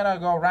 I'm just gonna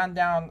go run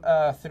down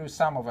through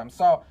some of them.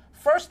 So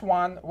first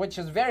one, which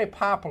is very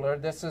popular,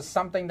 this is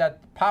something that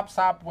pops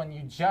up when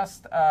you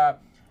just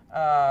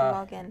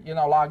log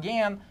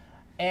in.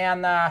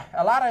 And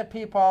a lot of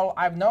people,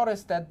 I've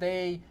noticed that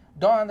they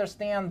don't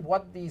understand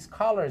what these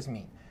colors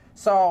mean.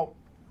 So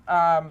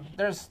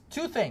there's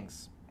two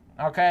things,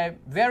 okay?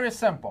 Very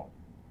simple.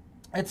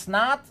 It's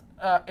not,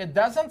 it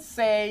doesn't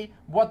say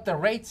what the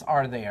rates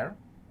are there,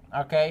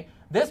 okay?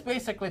 This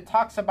basically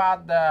talks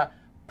about the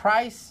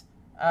price,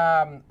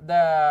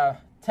 the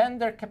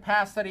tender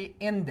capacity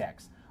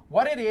index.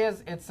 What it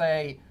is, it's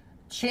a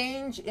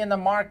change in the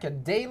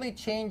market, daily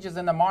changes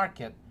in the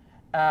market,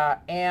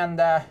 and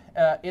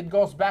it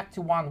goes back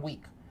to 1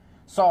 week.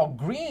 So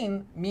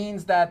green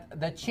means that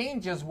the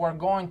changes were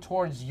going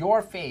towards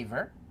your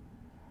favor,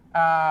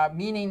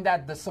 meaning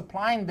that the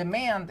supply and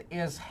demand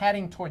is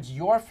heading towards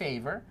your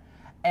favor,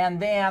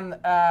 and then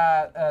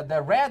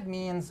the red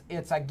means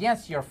it's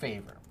against your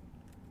favor.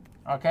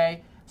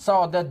 Okay,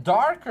 so the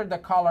darker the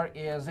color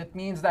is, it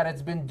means that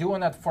it's been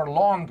doing it for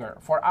longer,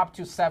 for up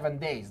to 7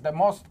 days. The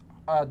most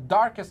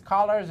darkest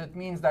colors, it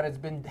means that it's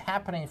been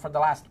happening for the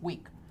last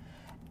week.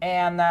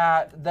 And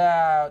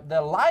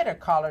the lighter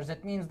colors,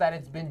 it means that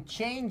it's been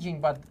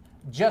changing, but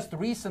just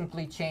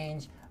recently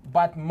changed,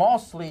 but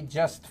mostly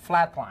just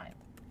flatlined.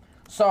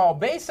 So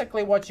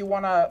basically what you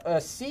want to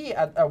see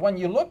when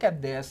you look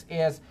at this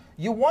is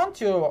you want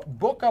to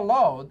book a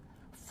load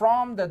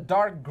from the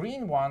dark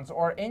green ones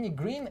or any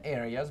green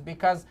areas,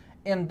 because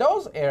in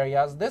those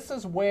areas, this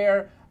is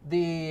where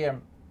the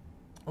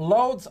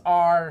loads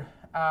are,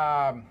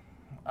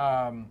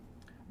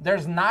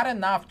 there's not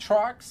enough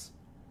trucks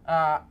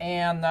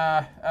and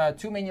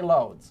too many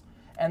loads.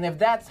 And if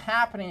that's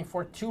happening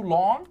for too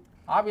long,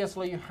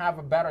 obviously you have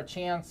a better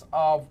chance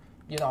of,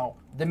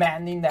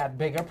 demanding that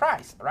bigger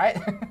price, right?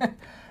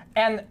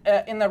 And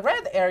in the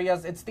red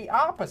areas, it's the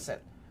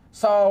opposite.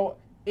 So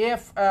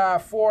if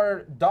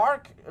for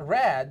dark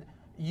red,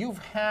 you've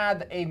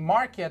had a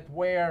market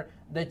where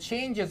the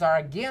changes are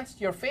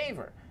against your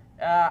favor,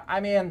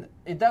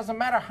 it doesn't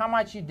matter how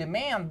much you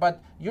demand,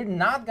 but you're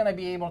not going to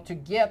be able to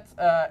get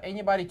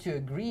anybody to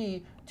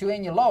agree to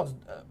any loads.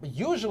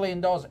 Usually in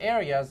those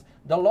areas,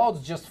 the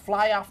loads just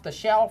fly off the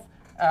shelf,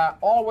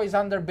 always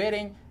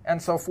underbidding,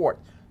 and so forth.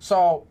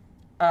 So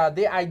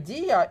the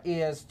idea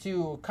is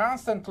to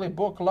constantly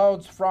book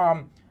loads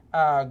from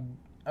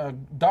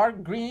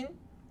dark green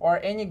or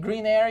any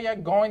green area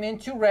going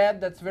into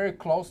red that's very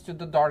close to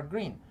the dark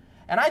green.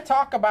 And I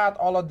talk about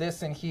all of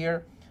this in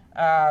here.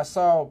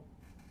 So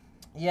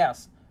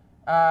yes.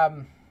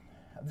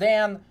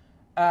 Then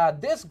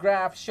this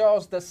graph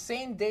shows the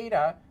same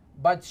data,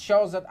 but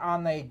shows it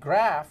on a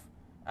graph,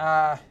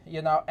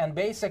 and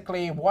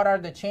basically what are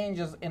the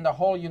changes in the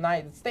whole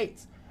United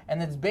States.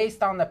 And it's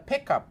based on the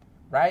pickup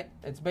right?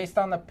 It's based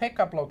on the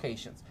pickup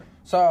locations.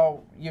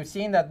 So you've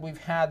seen that we've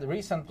had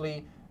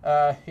recently,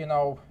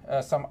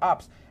 some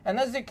ups. And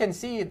as you can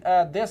see,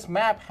 this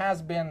map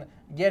has been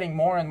getting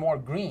more and more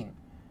green.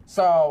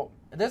 So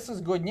this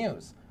is good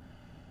news.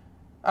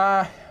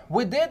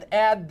 We did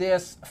add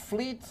this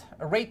fleet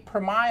rate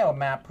per mile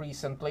map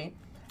recently.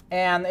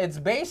 And it's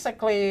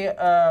basically,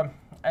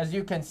 as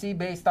you can see,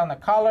 based on the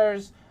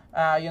colors,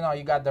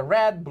 you got the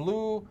red,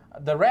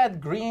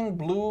 green,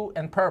 blue,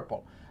 and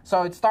purple.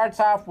 So it starts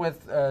off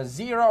with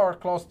 0 or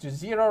close to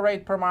 0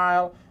 rate per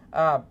mile,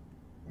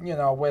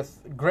 with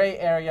gray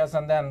areas,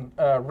 and then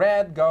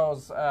red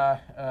goes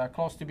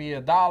close to be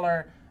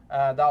 $1,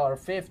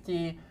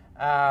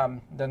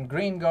 $1.50. Then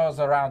green goes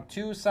around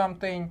 2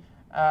 something.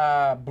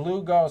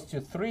 Blue goes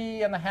to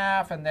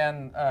 3.5, and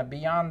then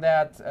beyond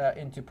that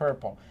into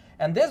purple.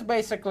 And this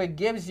basically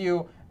gives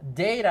you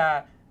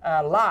data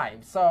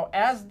live. So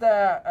as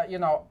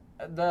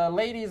the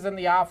ladies in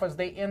the office,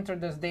 they enter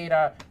this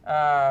data,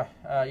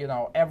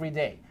 every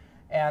day.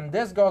 And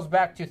this goes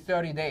back to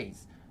 30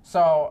 days.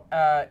 So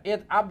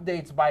it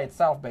updates by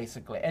itself,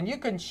 basically. And you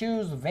can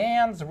choose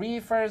vans,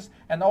 reefers,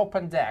 and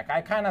open deck.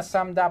 I kind of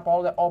summed up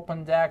all the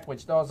open deck,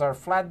 which those are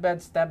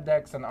flatbed, step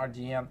decks, and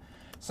RGM.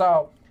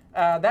 So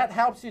that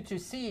helps you to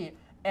see.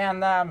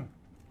 And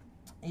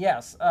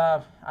yes,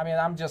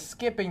 I'm just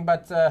skipping,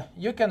 but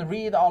you can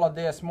read all of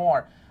this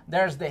more.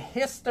 There's the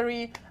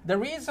history. The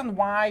reason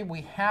why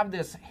we have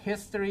this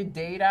history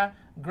data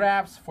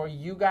graphs for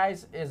you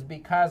guys is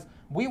because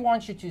we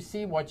want you to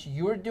see what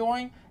you're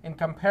doing in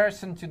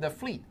comparison to the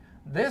fleet.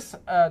 This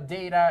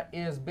data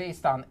is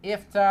based on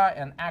IFTA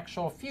and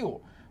actual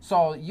fuel.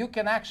 So you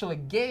can actually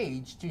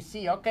gauge to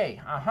see, okay,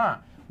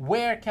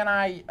 where can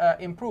I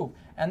improve?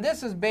 And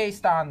this is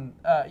based on,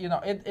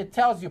 it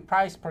tells you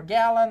price per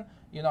gallon,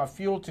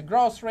 fuel to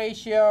gross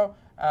ratio,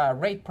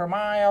 rate per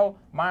mile,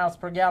 miles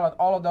per gallon,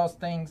 all of those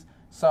things.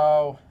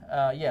 So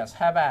yes,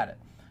 have at it.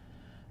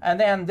 And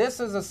then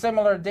this is a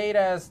similar data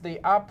as the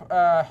up,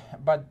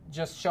 but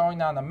just showing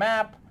on the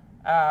map.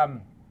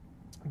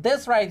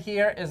 This right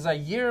here is a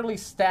yearly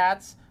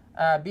stats,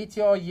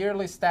 BTO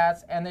yearly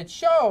stats, and it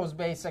shows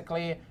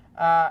basically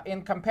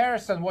in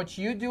comparison what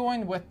you're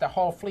doing with the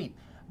whole fleet.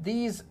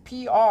 These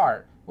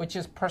PR, which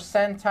is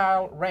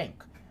percentile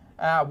rank.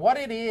 What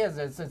it is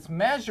it's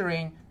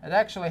measuring, it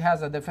actually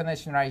has a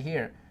definition right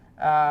here.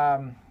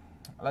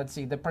 Let's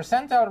see, the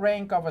percentile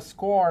rank of a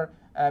score,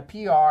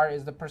 PR,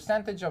 is the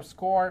percentage of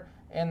score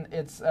in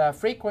its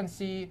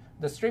frequency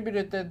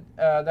distributed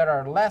that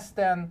are less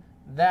than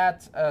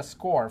that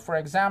score. For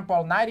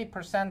example, 90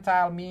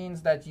 percentile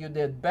means that you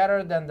did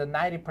better than the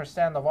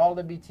 90% of all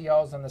the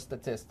BTOs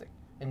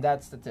in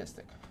that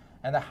statistic.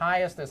 And the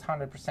highest is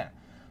 100%.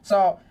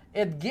 So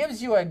it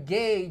gives you a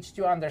gauge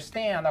to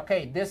understand,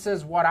 okay, this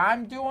is what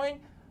I'm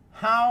doing.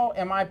 How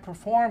am I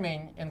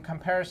performing in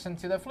comparison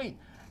to the fleet?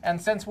 And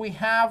since we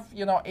have,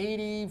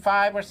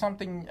 85 or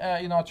something,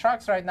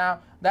 trucks right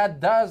now,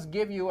 that does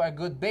give you a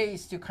good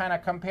base to kind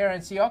of compare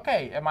and see,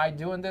 okay, am I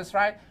doing this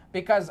right?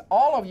 Because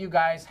all of you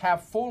guys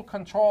have full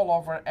control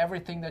over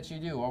everything that you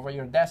do, over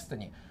your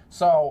destiny.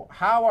 So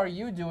how are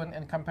you doing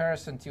in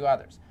comparison to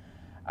others?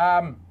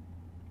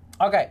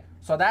 Okay,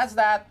 so that's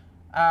that.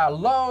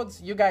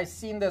 Loads, you guys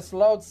seen this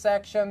load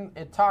section.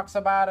 It talks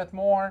about it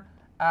more.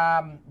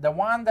 The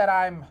one that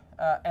I'm,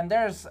 and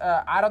there's,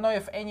 I don't know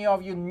if any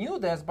of you knew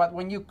this, but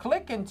when you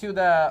click into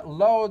the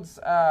loads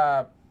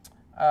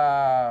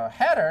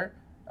header,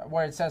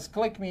 where it says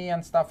click me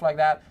and stuff like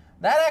that,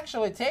 that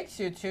actually takes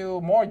you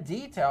to more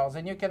details,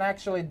 and you can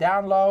actually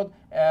download,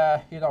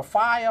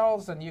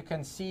 files, and you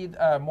can see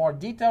more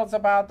details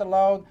about the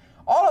load.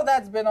 All of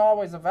that's been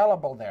always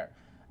available there.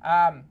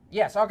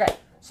 Yes, okay,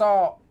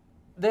 so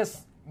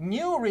this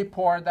new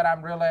report that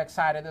I'm really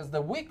excited is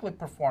the weekly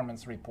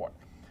performance report.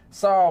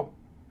 So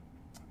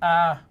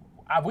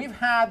we've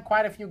had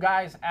quite a few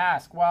guys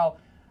ask, well,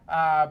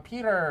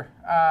 Peter,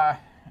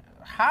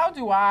 how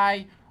do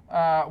I,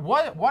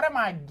 what am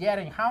I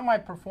getting? How am I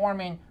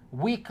performing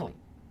weekly?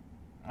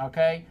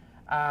 Okay,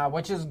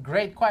 which is a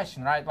great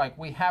question, right? Like,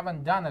 we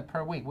haven't done it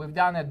per week. We've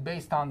done it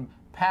based on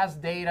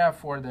past data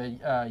for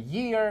the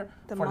year,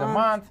 the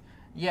month.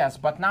 Yes,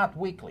 but not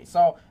weekly.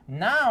 So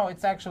now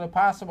it's actually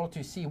possible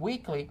to see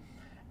weekly.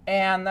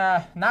 And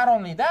not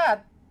only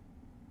that,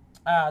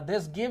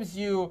 this gives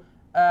you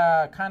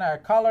kind of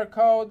a color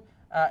code.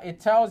 It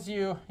tells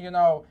you,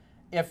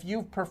 if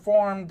you've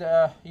performed,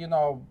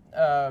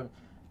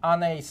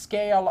 on a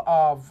scale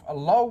of a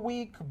low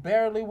week,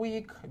 barely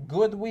week,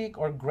 good week,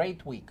 or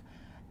great week.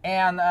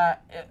 And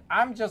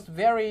I'm just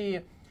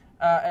very,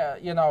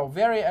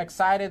 very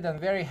excited and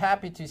very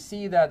happy to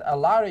see that a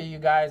lot of you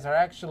guys are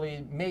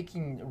actually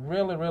making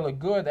really, really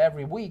good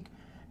every week.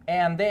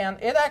 And then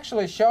it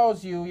actually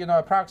shows you,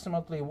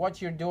 approximately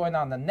what you're doing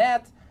on the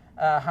net,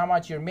 how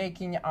much you're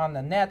making on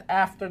the net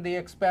after the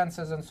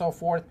expenses and so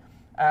forth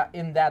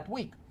in that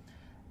week.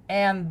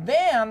 And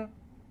then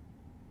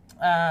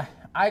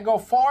I go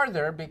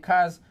farther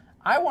because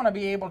I want to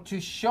be able to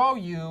show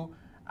you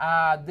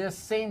this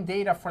same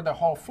data for the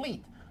whole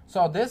fleet.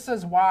 So this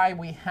is why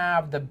we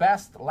have the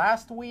best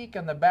last week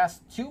and the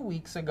best 2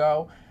 weeks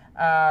ago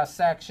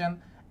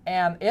section.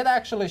 And it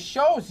actually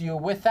shows you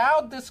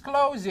without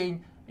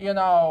disclosing, you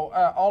know,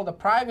 all the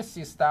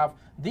privacy stuff.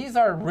 These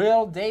are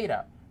real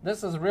data.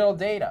 This is real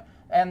data.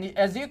 And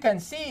as you can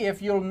see,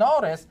 if you'll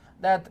notice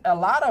that a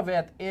lot of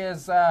it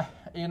is,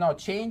 you know,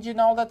 changing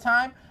all the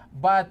time.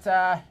 But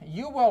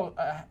you will,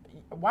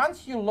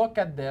 once you look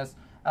at this,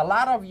 a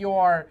lot of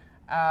your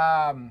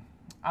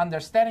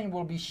understanding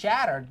will be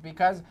shattered,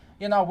 because,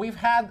 you know, we've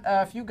had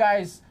a few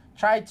guys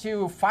try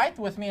to fight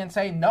with me and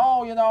say,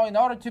 no, you know, in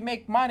order to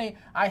make money,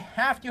 I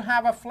have to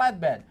have a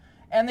flatbed.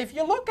 And if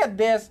you look at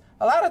this,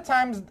 a lot of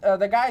times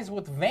the guys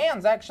with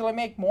vans actually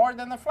make more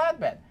than the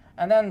flatbed.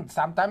 And then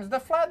sometimes the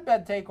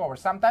flatbed take over,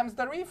 sometimes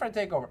the reefer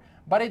take over.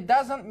 But it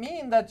doesn't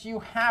mean that you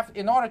have,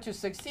 in order to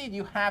succeed,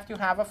 you have to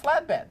have a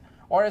flatbed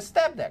or a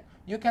step deck.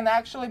 You can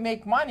actually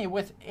make money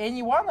with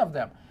any one of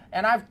them.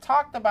 And I've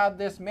talked about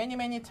this many,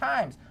 many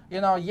times. You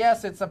know,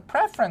 yes, it's a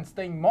preference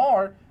thing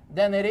more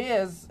than it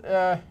is,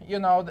 you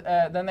know,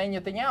 than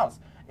anything else.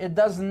 It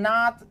does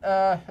not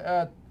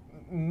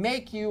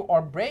make you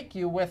or break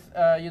you with,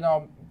 you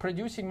know,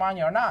 producing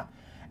money or not.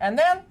 And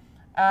then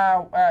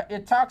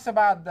it talks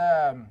about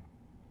the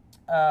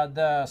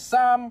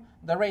sum,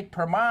 the rate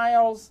per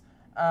miles,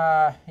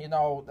 you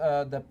know,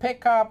 the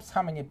pickups,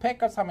 how many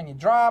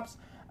drops,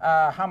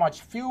 how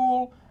much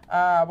fuel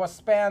was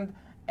spent,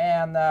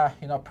 and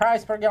you know,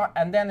 price per gallon.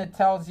 And then it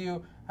tells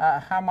you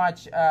how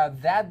much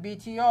that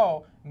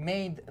BTO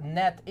made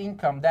net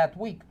income that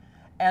week.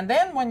 And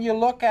then when you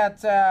look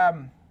at,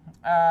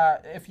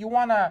 if you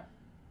want to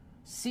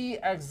see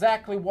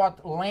exactly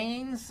what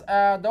lanes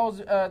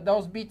those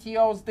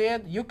BTOs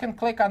did, you can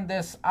click on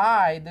this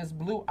eye, this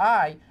blue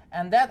eye,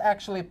 and that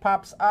actually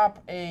pops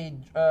up a,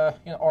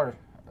 you know, or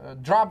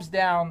drops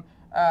down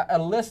a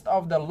list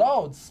of the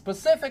loads,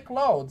 specific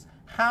loads,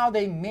 how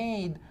they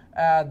made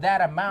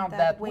that amount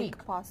that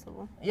week.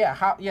 Possible. Yeah,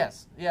 how,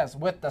 yes,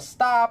 with the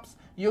stops,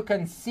 you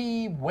can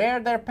see where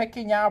they're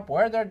picking up,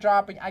 where they're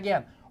dropping.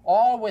 Again,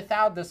 all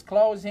without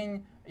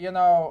disclosing, you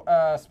know,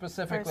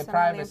 specifically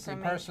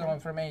personal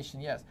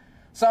information, yes.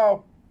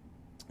 So,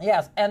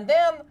 yes, and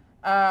then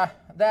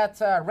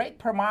that rate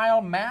per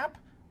mile map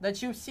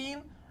that you've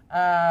seen,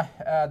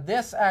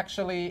 this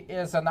actually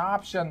is an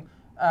option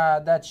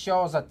that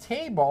shows a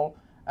table.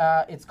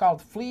 It's called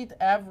Fleet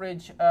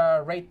Average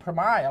Rate per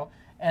Mile,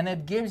 and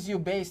it gives you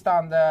based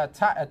on the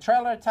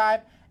trailer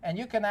type, and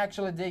you can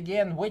actually dig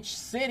in which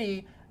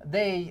city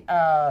they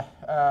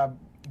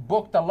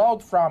booked a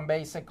load from,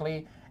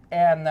 basically,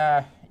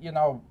 and you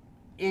know,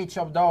 each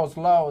of those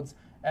loads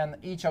and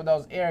each of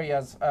those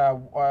areas,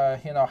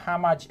 you know, how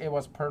much it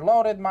was per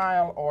loaded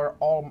mile or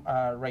all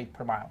rate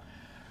per mile.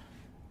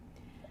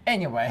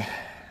 Anyway,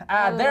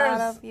 there's a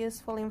lot of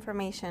useful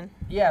information.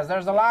 Yes,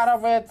 there's a lot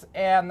of it,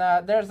 and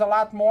there's a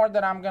lot more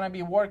that I'm going to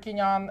be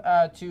working on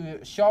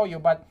to show you.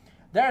 But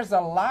there's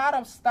a lot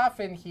of stuff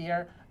in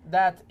here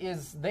that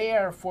is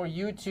there for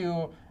you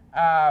to,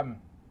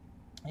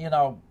 you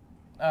know,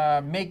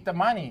 make the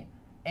money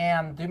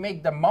and to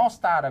make the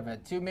most out of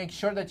it, to make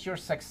sure that you're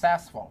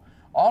successful.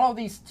 All of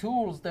these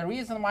tools, the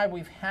reason why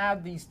we've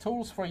had these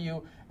tools for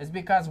you is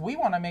because we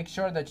want to make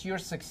sure that you're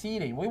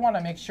succeeding. We want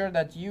to make sure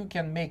that you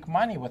can make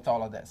money with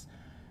all of this.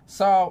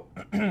 So,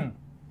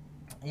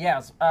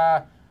 yes,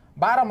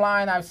 bottom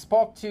line, I've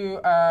spoke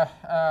to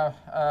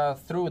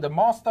through the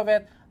most of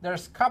it.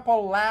 There's a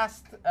couple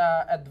last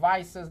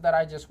advices that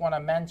I just want to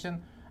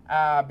mention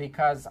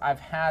because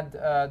I've had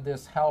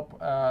this help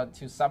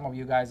to some of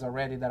you guys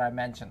already that I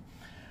mentioned.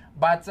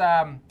 But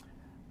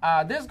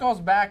this goes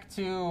back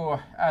to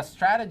a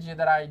strategy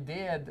that I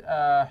did,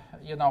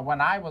 you know,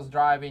 when I was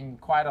driving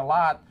quite a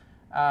lot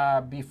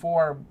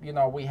before, you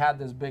know, we had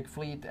this big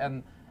fleet.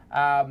 And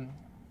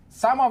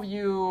some of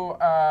you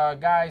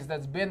guys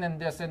that's been in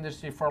this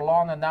industry for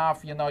long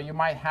enough, you know, you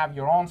might have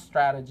your own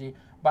strategy.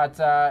 But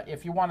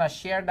if you want to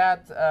share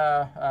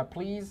that,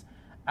 please,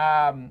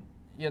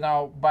 you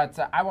know,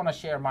 but I want to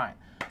share mine.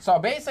 So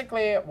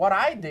basically what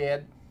I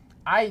did,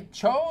 I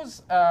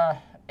chose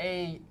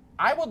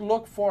I would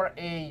look for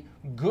a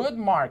good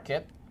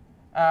market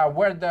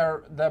where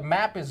the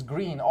map is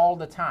green all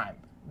the time,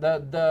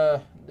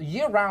 the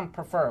year-round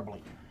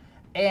preferably.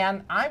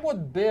 And I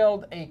would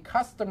build a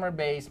customer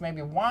base,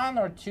 maybe 1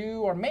 or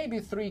 2 or maybe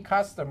 3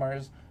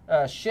 customers,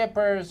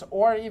 shippers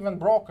or even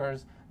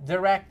brokers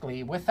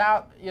directly,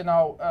 without, you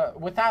know,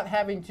 without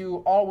having to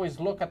always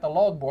look at the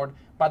load board,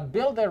 but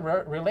build a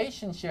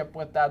relationship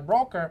with that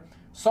broker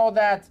so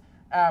that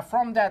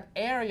from that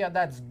area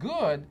that's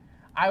good,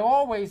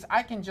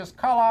 I can just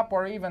call up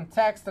or even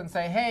text and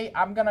say, hey,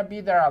 I'm going to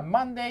be there on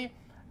Monday.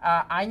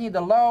 I need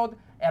a load.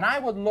 And I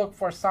would look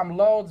for some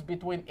loads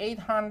between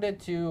 800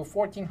 to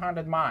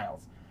 1,400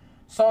 miles.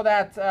 So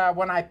that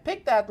when I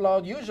pick that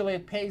load, usually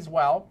it pays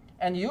well.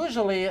 And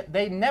usually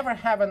they never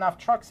have enough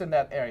trucks in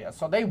that area.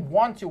 So they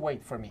want to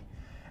wait for me.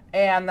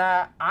 And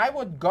I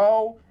would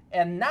go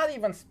and not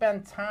even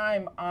spend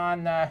time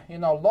on, you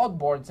know, load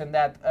boards in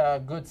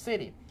that good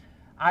city.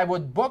 I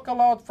would book a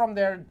load from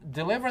there,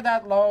 deliver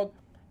that load,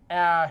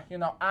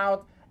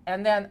 out,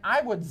 and then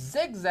I would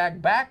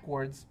zigzag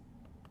backwards.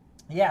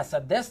 Yes,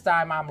 at this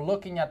time I'm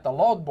looking at the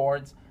load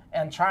boards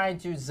and trying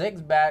to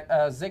zigzag.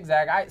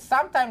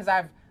 Sometimes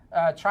I've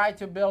tried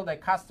to build a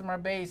customer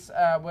base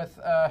with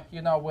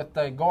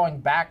the going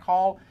back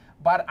haul,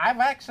 but I've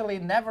actually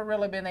never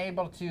really been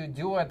able to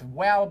do it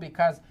well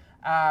because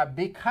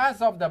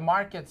of the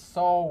market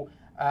so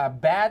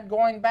bad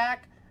going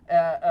back.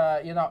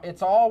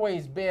 It's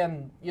always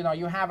been,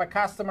 you have a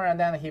customer and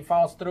then he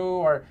falls through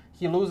or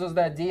he loses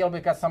the deal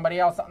because somebody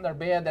else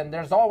underbid, and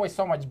there's always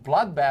so much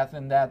bloodbath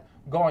in that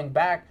going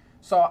back.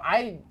 So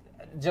I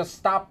just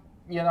stopped,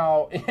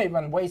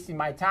 even wasting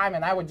my time,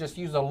 and I would just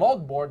use a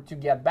load board to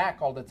get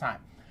back all the time.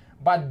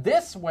 But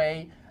this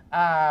way,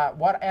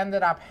 what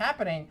ended up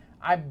happening,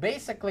 I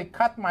basically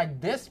cut my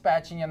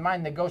dispatching and my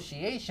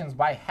negotiations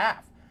by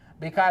half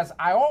because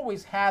I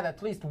always had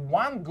at least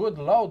one good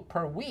load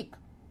per week.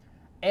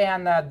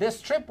 And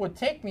this trip would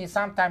take me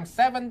sometimes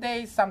 7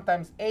 days,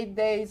 sometimes 8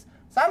 days,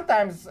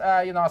 sometimes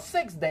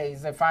 6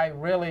 days if I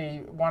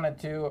really wanted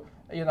to,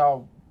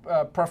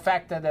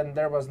 perfect it and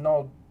there was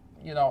no,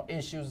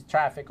 issues,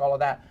 traffic, all of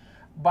that.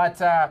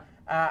 But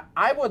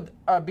I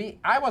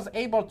was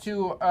able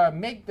to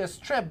make this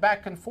trip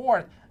back and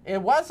forth.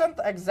 It wasn't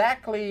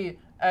exactly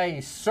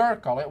a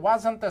circle. It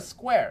wasn't a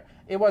square.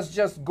 It was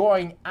just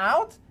going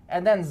out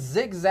and then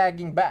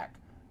zigzagging back,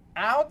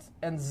 out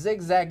and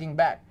zigzagging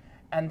back.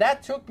 And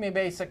that took me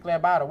basically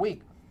about a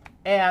week.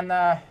 And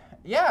I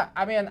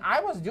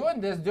was doing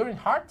this during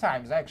hard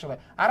times, actually.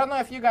 I don't know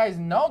if you guys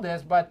know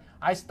this, but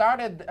I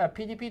started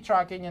PDP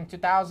trucking in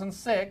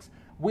 2006.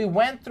 We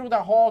went through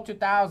the whole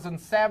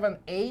 2007,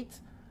 8,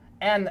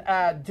 and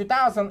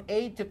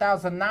 2008,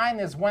 2009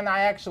 is when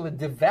I actually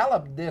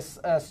developed this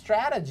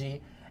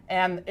strategy.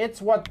 And it's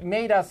what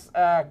made us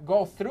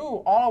go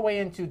through all the way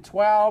into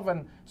 12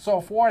 and so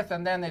forth.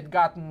 And then it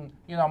gotten,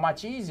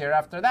 much easier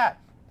after that.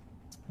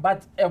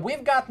 But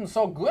we've gotten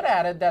so good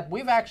at it that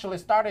we've actually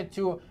started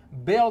to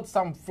build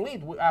some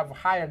fleet. I've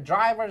hired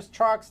drivers,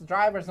 trucks,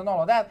 drivers, and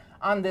all of that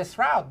on this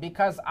route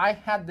because I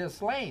had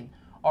this lane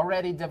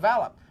already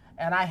developed.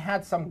 And I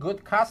had some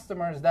good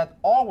customers that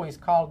always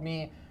called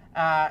me.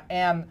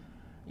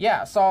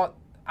 So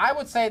I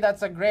would say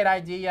that's a great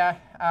idea.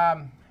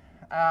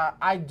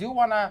 I do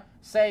want to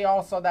say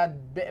also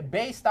that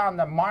based on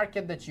the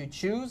market that you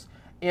choose,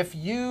 if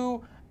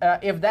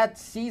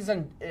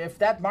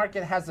that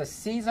market has a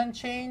season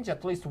change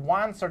at least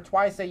once or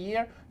twice a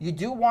year, you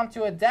do want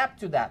to adapt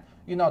to that.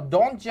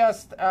 Don't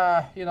just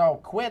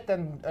quit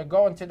and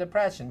go into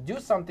depression. Do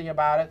something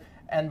about it,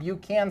 and you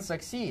can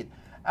succeed.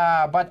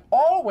 But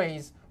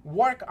always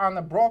work on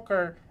the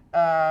broker,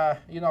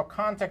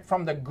 contact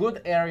from the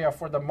good area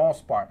for the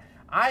most part.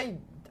 I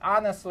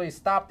honestly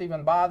stopped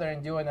even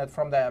bothering doing it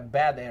from the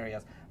bad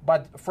areas,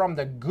 but from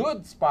the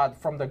good spot,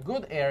 from the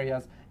good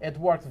areas, it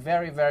worked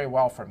very, very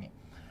well for me.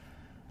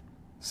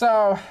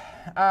 So,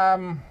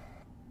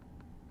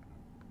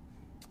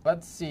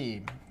 let's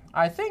see.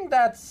 I think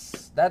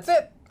that's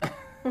it.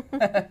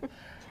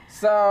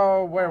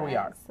 So, where we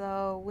are.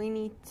 So, we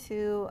need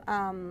to...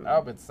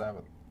 oh, it's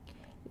 7.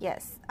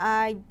 Yes.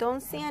 I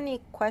don't see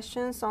any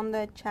questions on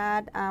the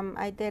chat.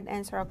 I did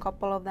answer a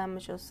couple of them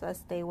just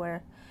as they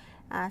were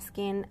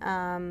asking.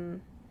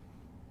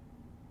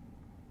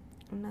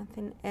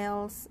 Nothing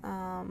else.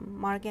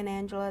 Mark and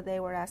Angela, they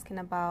were asking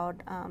about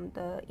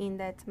the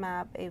index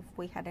map, if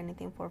we had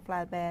anything for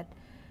flatbed,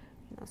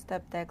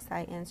 step decks.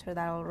 I answered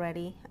that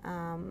already.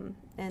 And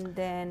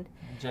then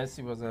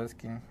Jesse was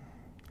asking,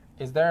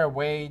 is there a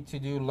way to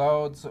do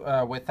loads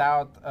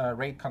without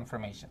rate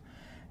confirmation?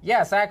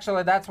 Yes,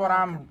 actually, that's what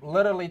I'm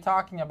literally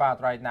talking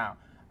about right now.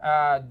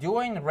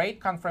 Doing rate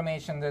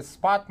confirmation, this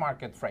spot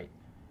market freight.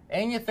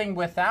 Anything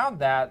without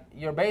that,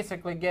 you're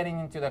basically getting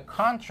into the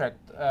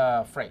contract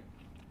freight.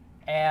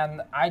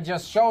 And I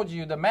just showed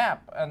you the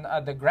map and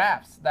the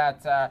graphs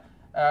that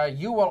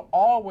you will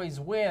always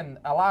win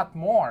a lot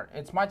more.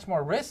 It's much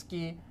more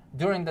risky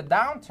during the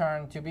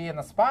downturn to be in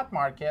the spot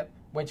market,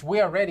 which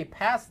we already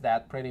passed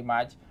that pretty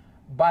much.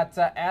 But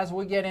as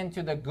we get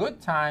into the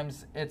good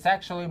times, it's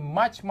actually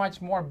much,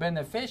 much more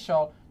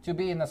beneficial to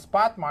be in the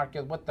spot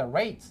market with the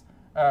rates,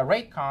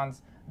 rate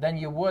cons, than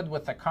you would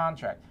with the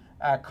contract.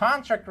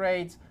 Contract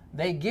rates,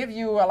 they give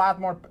you a lot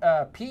more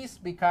peace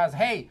because,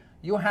 hey,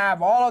 you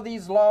have all of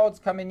these loads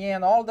coming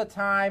in all the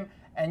time,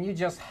 and you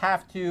just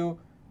have to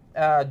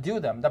do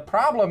them. The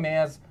problem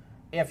is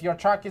if your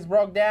truck is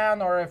broke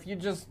down or if you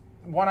just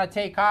want to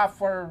take off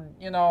for,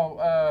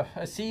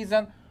 a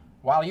season,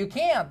 well, you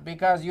can't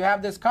because you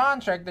have this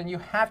contract and you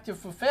have to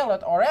fulfill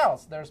it, or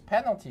else there's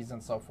penalties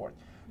and so forth.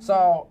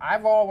 So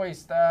I've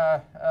always,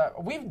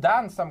 we've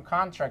done some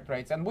contract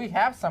rates, and we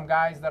have some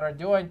guys that are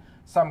doing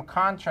some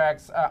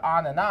contracts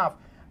on and off,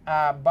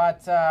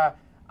 but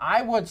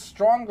I would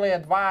strongly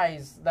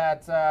advise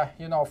that,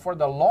 for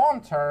the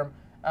long term,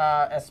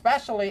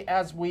 especially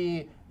as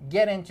we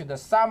get into the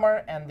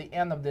summer and the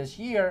end of this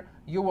year,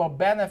 you will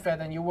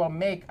benefit and you will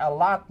make a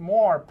lot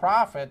more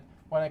profit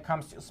when it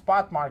comes to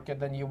spot market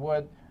than you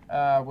would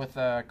with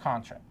a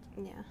contract.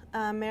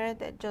 Yeah,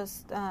 Meredith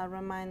just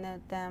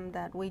reminded them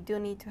that we do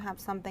need to have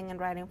something in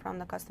writing from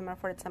the customer,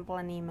 for example,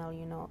 an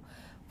email,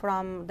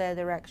 from the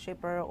direct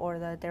shipper or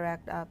the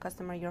direct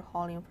customer you're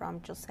hauling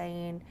from, just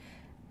saying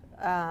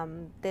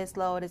this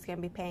load is going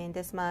to be paying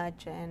this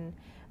much, and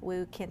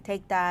we can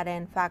take that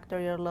and factor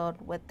your load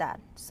with that.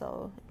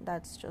 So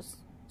that's just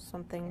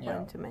something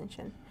important to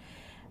mention.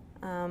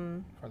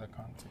 For the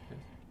concept, yes.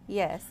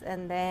 Yes,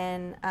 and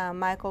then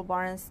Michael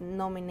Barnes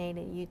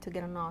nominated you to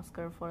get an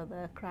Oscar for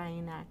the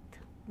crying act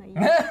that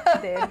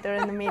you did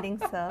during the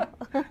meeting, so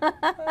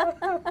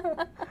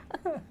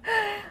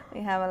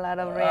we have a lot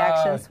of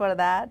reactions for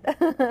that.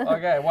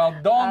 Okay, well,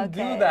 don't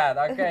do that,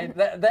 okay?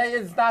 That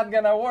is not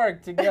going to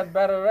work to get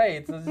better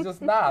rates. It's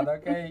just not,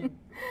 okay?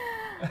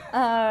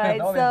 All right,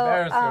 don't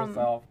embarrass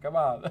yourself. Come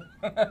on.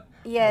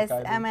 Yes,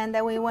 Okay,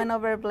 Amanda, we went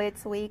over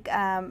Blitz Week.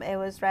 It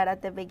was right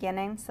at the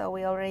beginning, so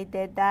we already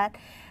did that.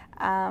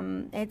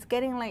 It's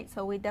getting late,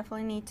 so we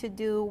definitely need to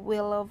do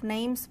Wheel of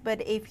Names.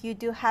 But if you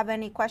do have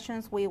any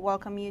questions, we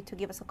welcome you to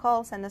give us a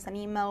call, send us an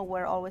email.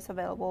 We're always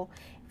available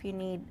if you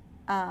need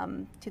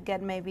to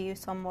get maybe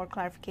some more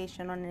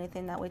clarification on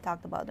anything that we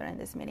talked about during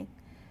this meeting.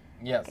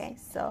 Yes. Okay,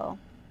 so.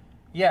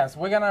 Yes,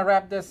 we're going to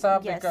wrap this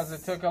up because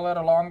it took a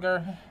little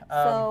longer.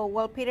 So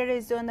while Peter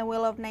is doing the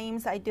Wheel of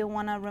Names, I do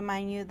want to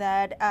remind you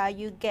that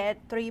you get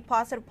 3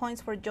 positive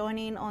points for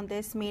joining on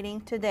this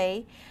meeting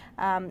today.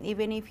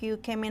 Even if you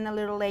came in a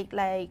little late,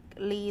 like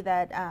Lee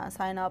that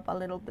signed up a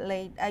little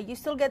late, you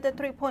still get the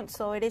 3 points.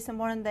 So it is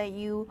important that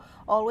you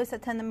always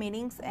attend the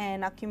meetings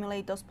and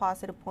accumulate those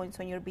positive points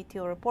on your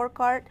BTO report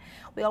card.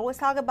 We always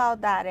talk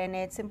about that, and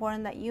it's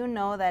important that you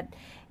know that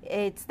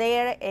it's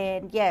there.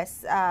 And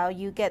yes,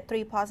 you get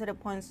 3 positive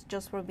points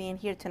just for being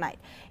here tonight.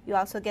 You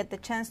also get the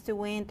chance to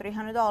win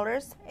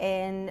 $300,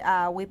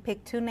 and we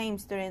pick 2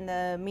 names during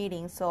the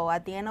meeting. So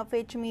at the end of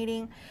each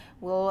meeting,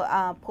 we'll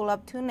pull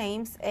up 2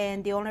 names,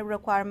 and the only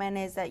requirement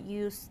is that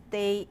you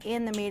stay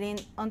in the meeting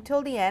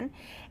until the end,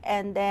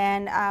 and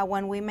then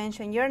when we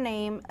mention your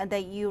name,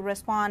 that you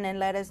respond and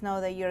let us know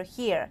that you're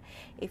here.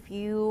 If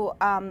you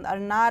are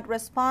not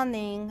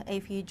responding,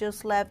 if you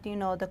just left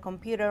the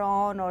computer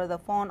on or the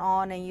phone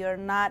on and you're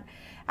not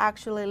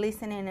actually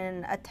listening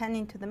and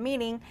attending to the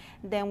meeting,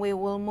 then we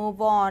will move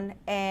on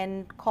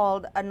and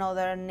call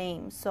another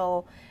name.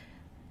 So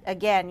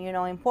again,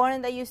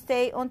 important that you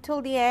stay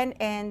until the end,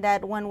 and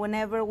that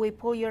whenever we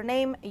pull your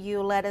name,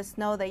 you let us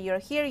know that you're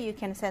here. You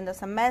can send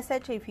us a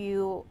message if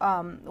you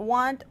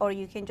want, or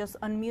you can just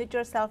unmute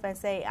yourself and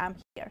say, I'm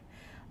here.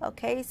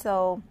 Okay,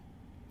 so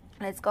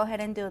let's go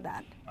ahead and do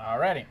that.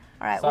 Alrighty.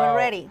 All right, so we're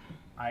ready.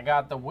 I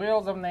got the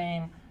Wheels of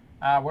Name.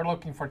 We're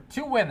looking for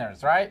 2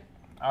 winners, right?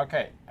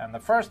 Okay, and the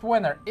first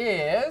winner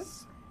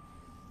is...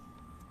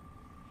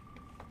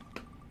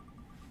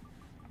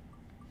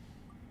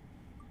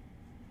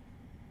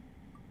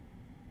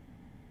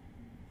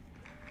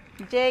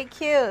 Jake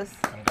Hughes.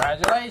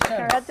 Congratulations.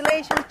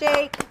 Congratulations,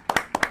 Jake.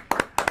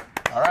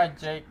 All right,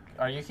 Jake,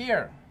 are you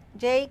here?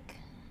 Jake.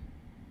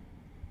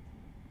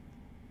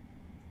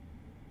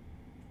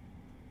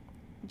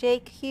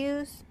 Jake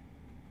Hughes.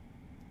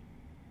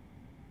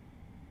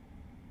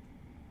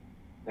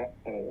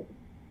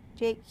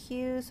 Jake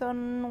Hughes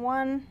on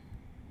 1.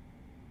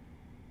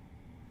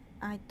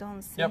 I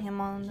don't see him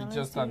on the list. He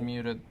just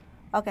unmuted.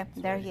 Okay,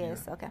 there he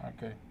is. Okay.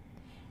 Okay.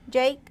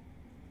 Jake.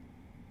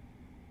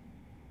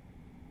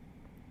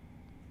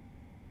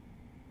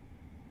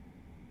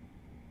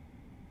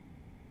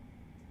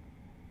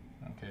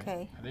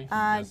 Okay.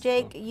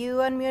 Jake, you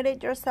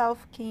unmuted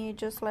yourself. Can you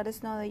just let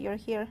us know that you're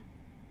here?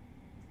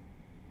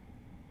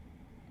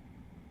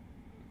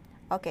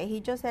 Okay,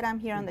 he just said I'm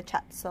here on the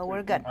chat, so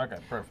we're good. Okay,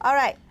 perfect. All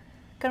right.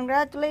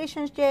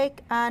 Congratulations,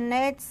 Jake.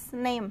 Ned's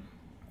name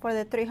for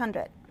the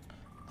 $300.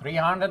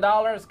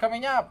 $300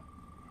 coming up.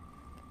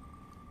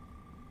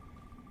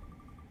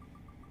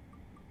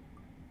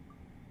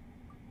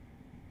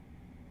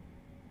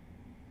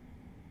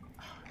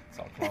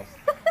 So close.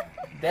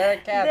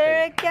 Derek Cathy.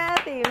 Derek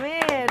Cathy,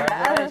 man.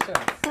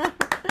 Congratulations.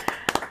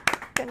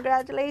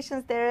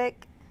 Congratulations,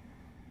 Derek.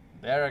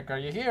 Derek, are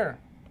you here?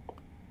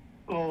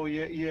 Oh,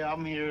 yeah,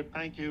 I'm here.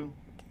 Thank you.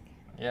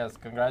 Yes,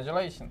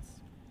 congratulations.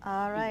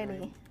 All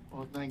righty.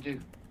 Well, thank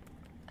you.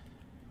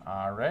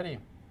 Alrighty.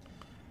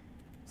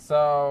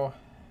 So,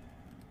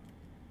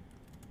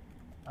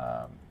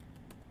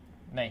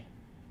 Nay.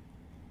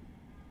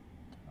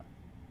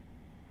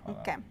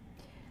 Okay.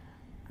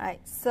 All right,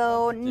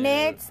 so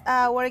next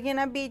we're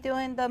gonna be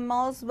doing the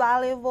Most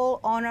Valuable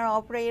Owner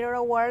Operator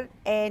Award,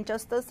 and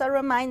just as a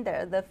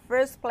reminder, the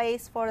first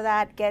place for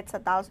that gets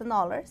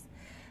 $1,000,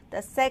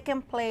 the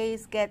second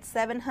place gets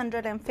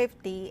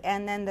 $750,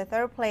 and then the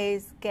third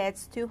place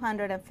gets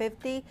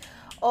 $250.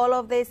 All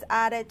of this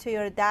added to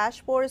your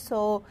dashboard.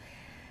 So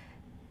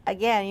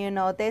again,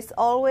 this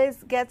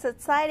always gets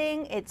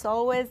exciting. It's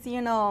always,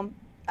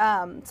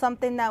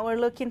 something that we're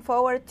looking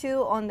forward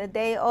to on the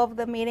day of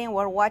the meeting.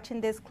 We're watching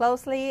this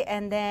closely,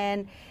 and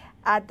then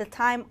at the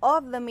time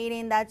of the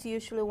meeting, that's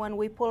usually when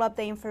we pull up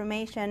the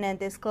information and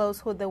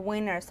disclose who the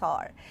winners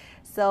are.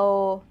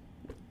 So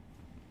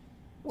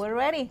we're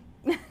ready.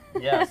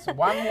 Yes,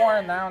 one more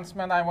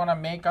announcement I want to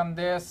make on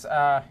this.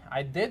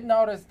 I did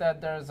notice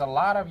that there's a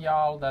lot of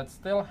y'all that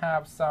still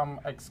have some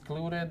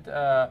excluded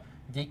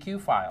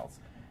DQ files.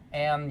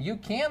 And you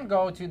can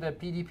go to the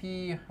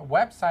PDP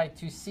website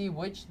to see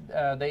which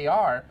they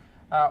are,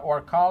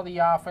 or call the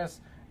office.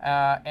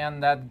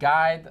 And that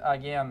guide,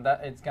 again,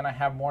 it's going to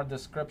have more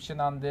description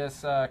on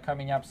this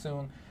coming up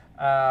soon.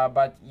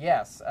 But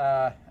yes,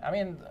 I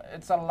mean,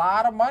 it's a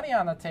lot of money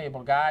on the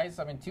table, guys.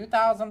 I mean,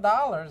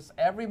 $2,000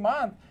 every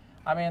month.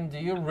 I mean, do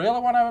you really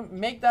want to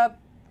make that,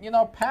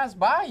 pass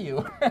by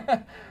you?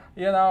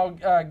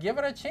 Give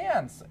it a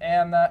chance.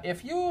 And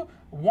if you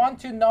want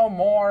to know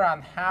more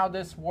on how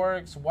this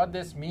works, what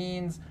this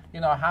means,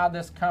 how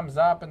this comes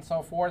up and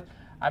so forth,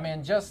 I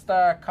mean, just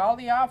call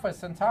the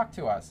office and talk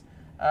to us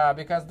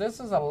because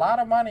this is a lot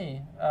of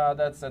money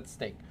that's at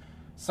stake.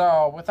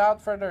 So without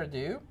further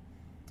ado,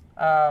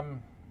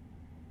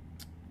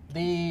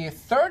 the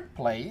third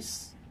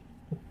place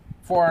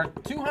for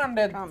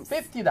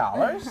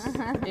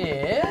 $250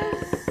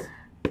 is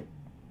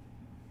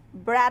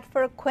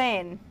Bradford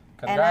Quinn.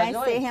 And I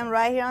see him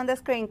right here on the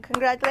screen.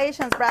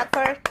 Congratulations,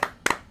 Bradford.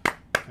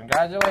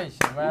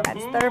 Congratulations, man.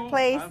 That's third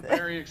place. I'm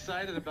very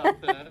excited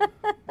about that.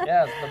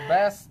 Yes, the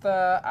best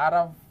out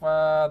of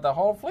the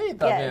whole fleet.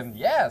 Yes. I mean,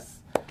 yes.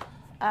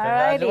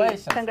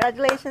 Alrighty.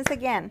 Congratulations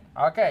again.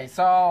 Okay,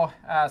 so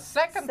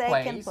second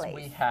place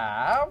we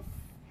have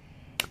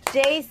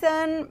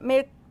Jason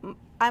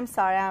I'm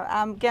sorry,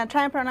 I'm going to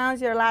try and pronounce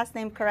your last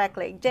name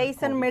correctly.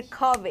 Jason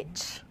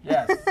Mirkovich.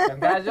 Yes,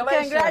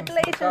 congratulations.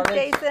 Congratulations,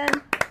 Jason.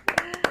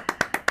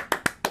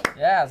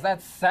 Yes,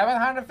 that's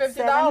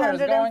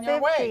 $750 going your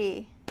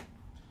way.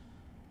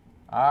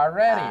 Alrighty. All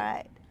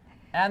right.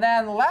 And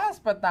then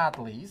last but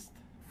not least,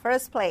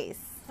 first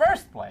place.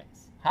 First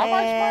place. How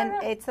much,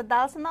 Myra? It's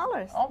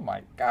 $1,000. Oh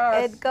my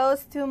gosh. It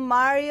goes to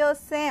Mario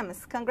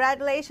Sims.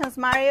 Congratulations,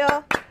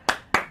 Mario.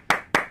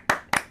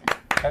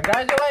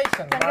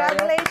 Congratulations,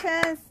 Congratulations.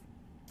 Mario.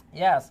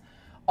 Yes.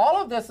 All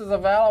of this is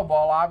available,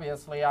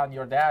 obviously, on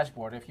your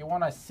dashboard. If you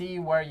want to see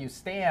where you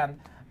stand,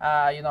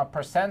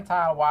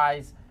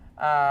 percentile-wise,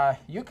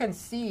 you can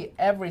see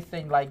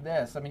everything like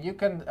this. I mean, you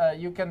can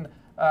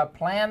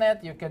plan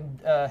it. You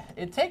can.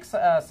 It takes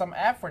some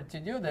effort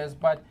to do this,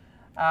 but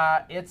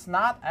it's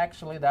not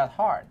actually that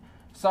hard.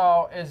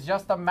 So it's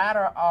just a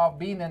matter of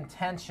being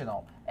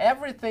intentional.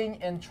 Everything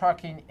in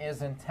trucking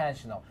is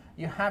intentional.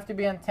 You have to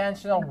be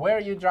intentional where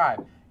you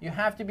drive. You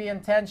have to be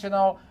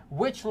intentional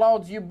which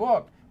loads you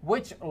book,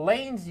 which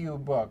lanes you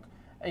book,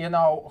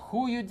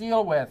 who you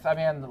deal with. I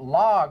mean,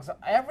 logs,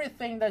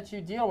 everything that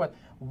you deal with.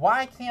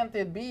 Why can't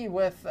it be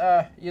with,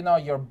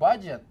 your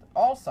budget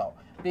also?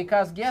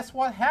 Because guess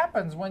what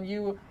happens when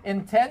you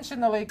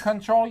intentionally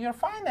control your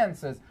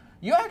finances?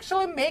 You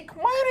actually make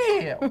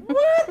money.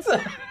 What?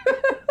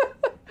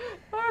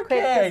 Quick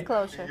Okay.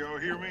 disclosure. Can y'all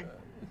hear me?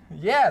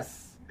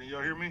 Yes. Can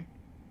y'all hear me?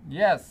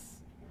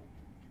 Yes.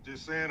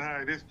 Just saying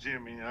hi, this is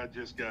Jimmy. I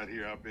just got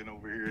here. I've been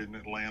over here in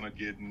Atlanta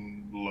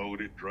getting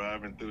loaded,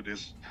 driving through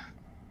this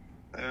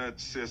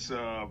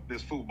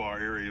this food bar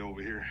area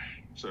over here.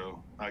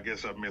 So I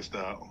guess I missed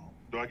out.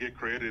 Do I get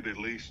credit at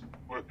least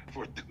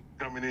for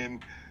coming in?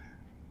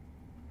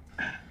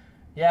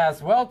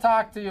 Yes, we'll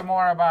talk to you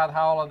more about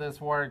how all of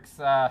this works,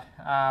 off,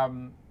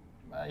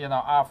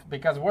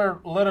 because we're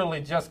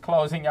literally just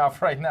closing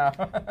off right now.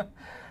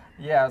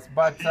 Yes,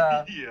 but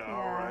yeah,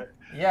 all right.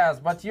 Yes,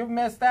 but you've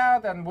missed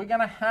out, and we're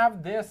gonna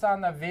have this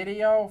on a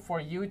video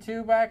for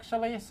YouTube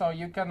actually, so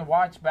you can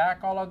watch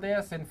back all of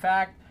this. In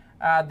fact,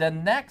 the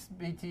next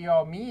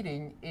BTO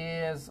meeting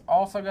is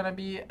also gonna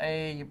be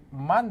a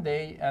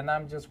Monday, and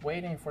I'm just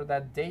waiting for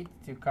that date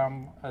to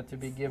come to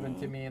be given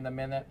to me in a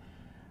minute.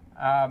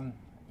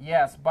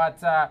 Yes,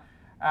 but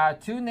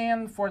tune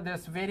in for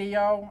this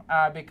video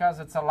because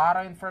it's a lot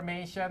of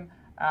information.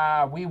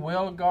 We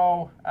will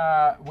go,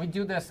 we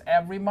do this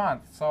every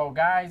month. So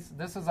guys,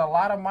 this is a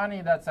lot of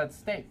money that's at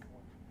stake.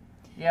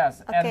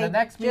 Yes, okay, and the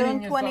next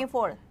meeting June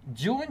 24th.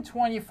 June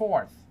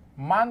 24th,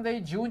 Monday,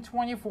 June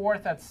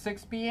 24th at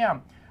 6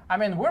 p.m. I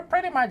mean, we're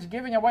pretty much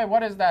giving away,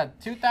 what is that,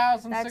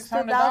 $2,600 That's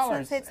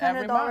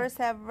 $2,600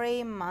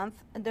 every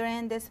month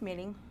during this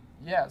meeting.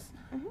 Yes.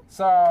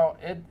 So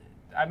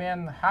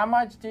how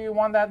much do you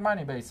want that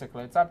money,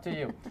 basically? It's up to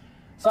you.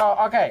 So,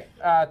 okay,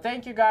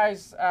 thank you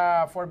guys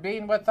for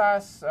being with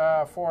us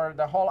for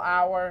the whole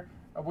hour.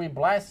 We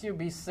bless you.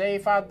 Be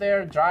safe out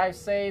there. Drive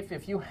safe.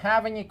 If you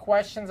have any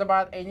questions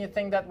about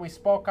anything that we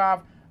spoke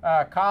of,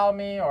 call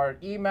me or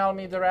email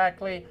me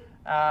directly.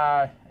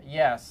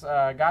 Yes,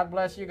 God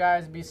bless you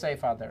guys. Be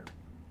safe out there.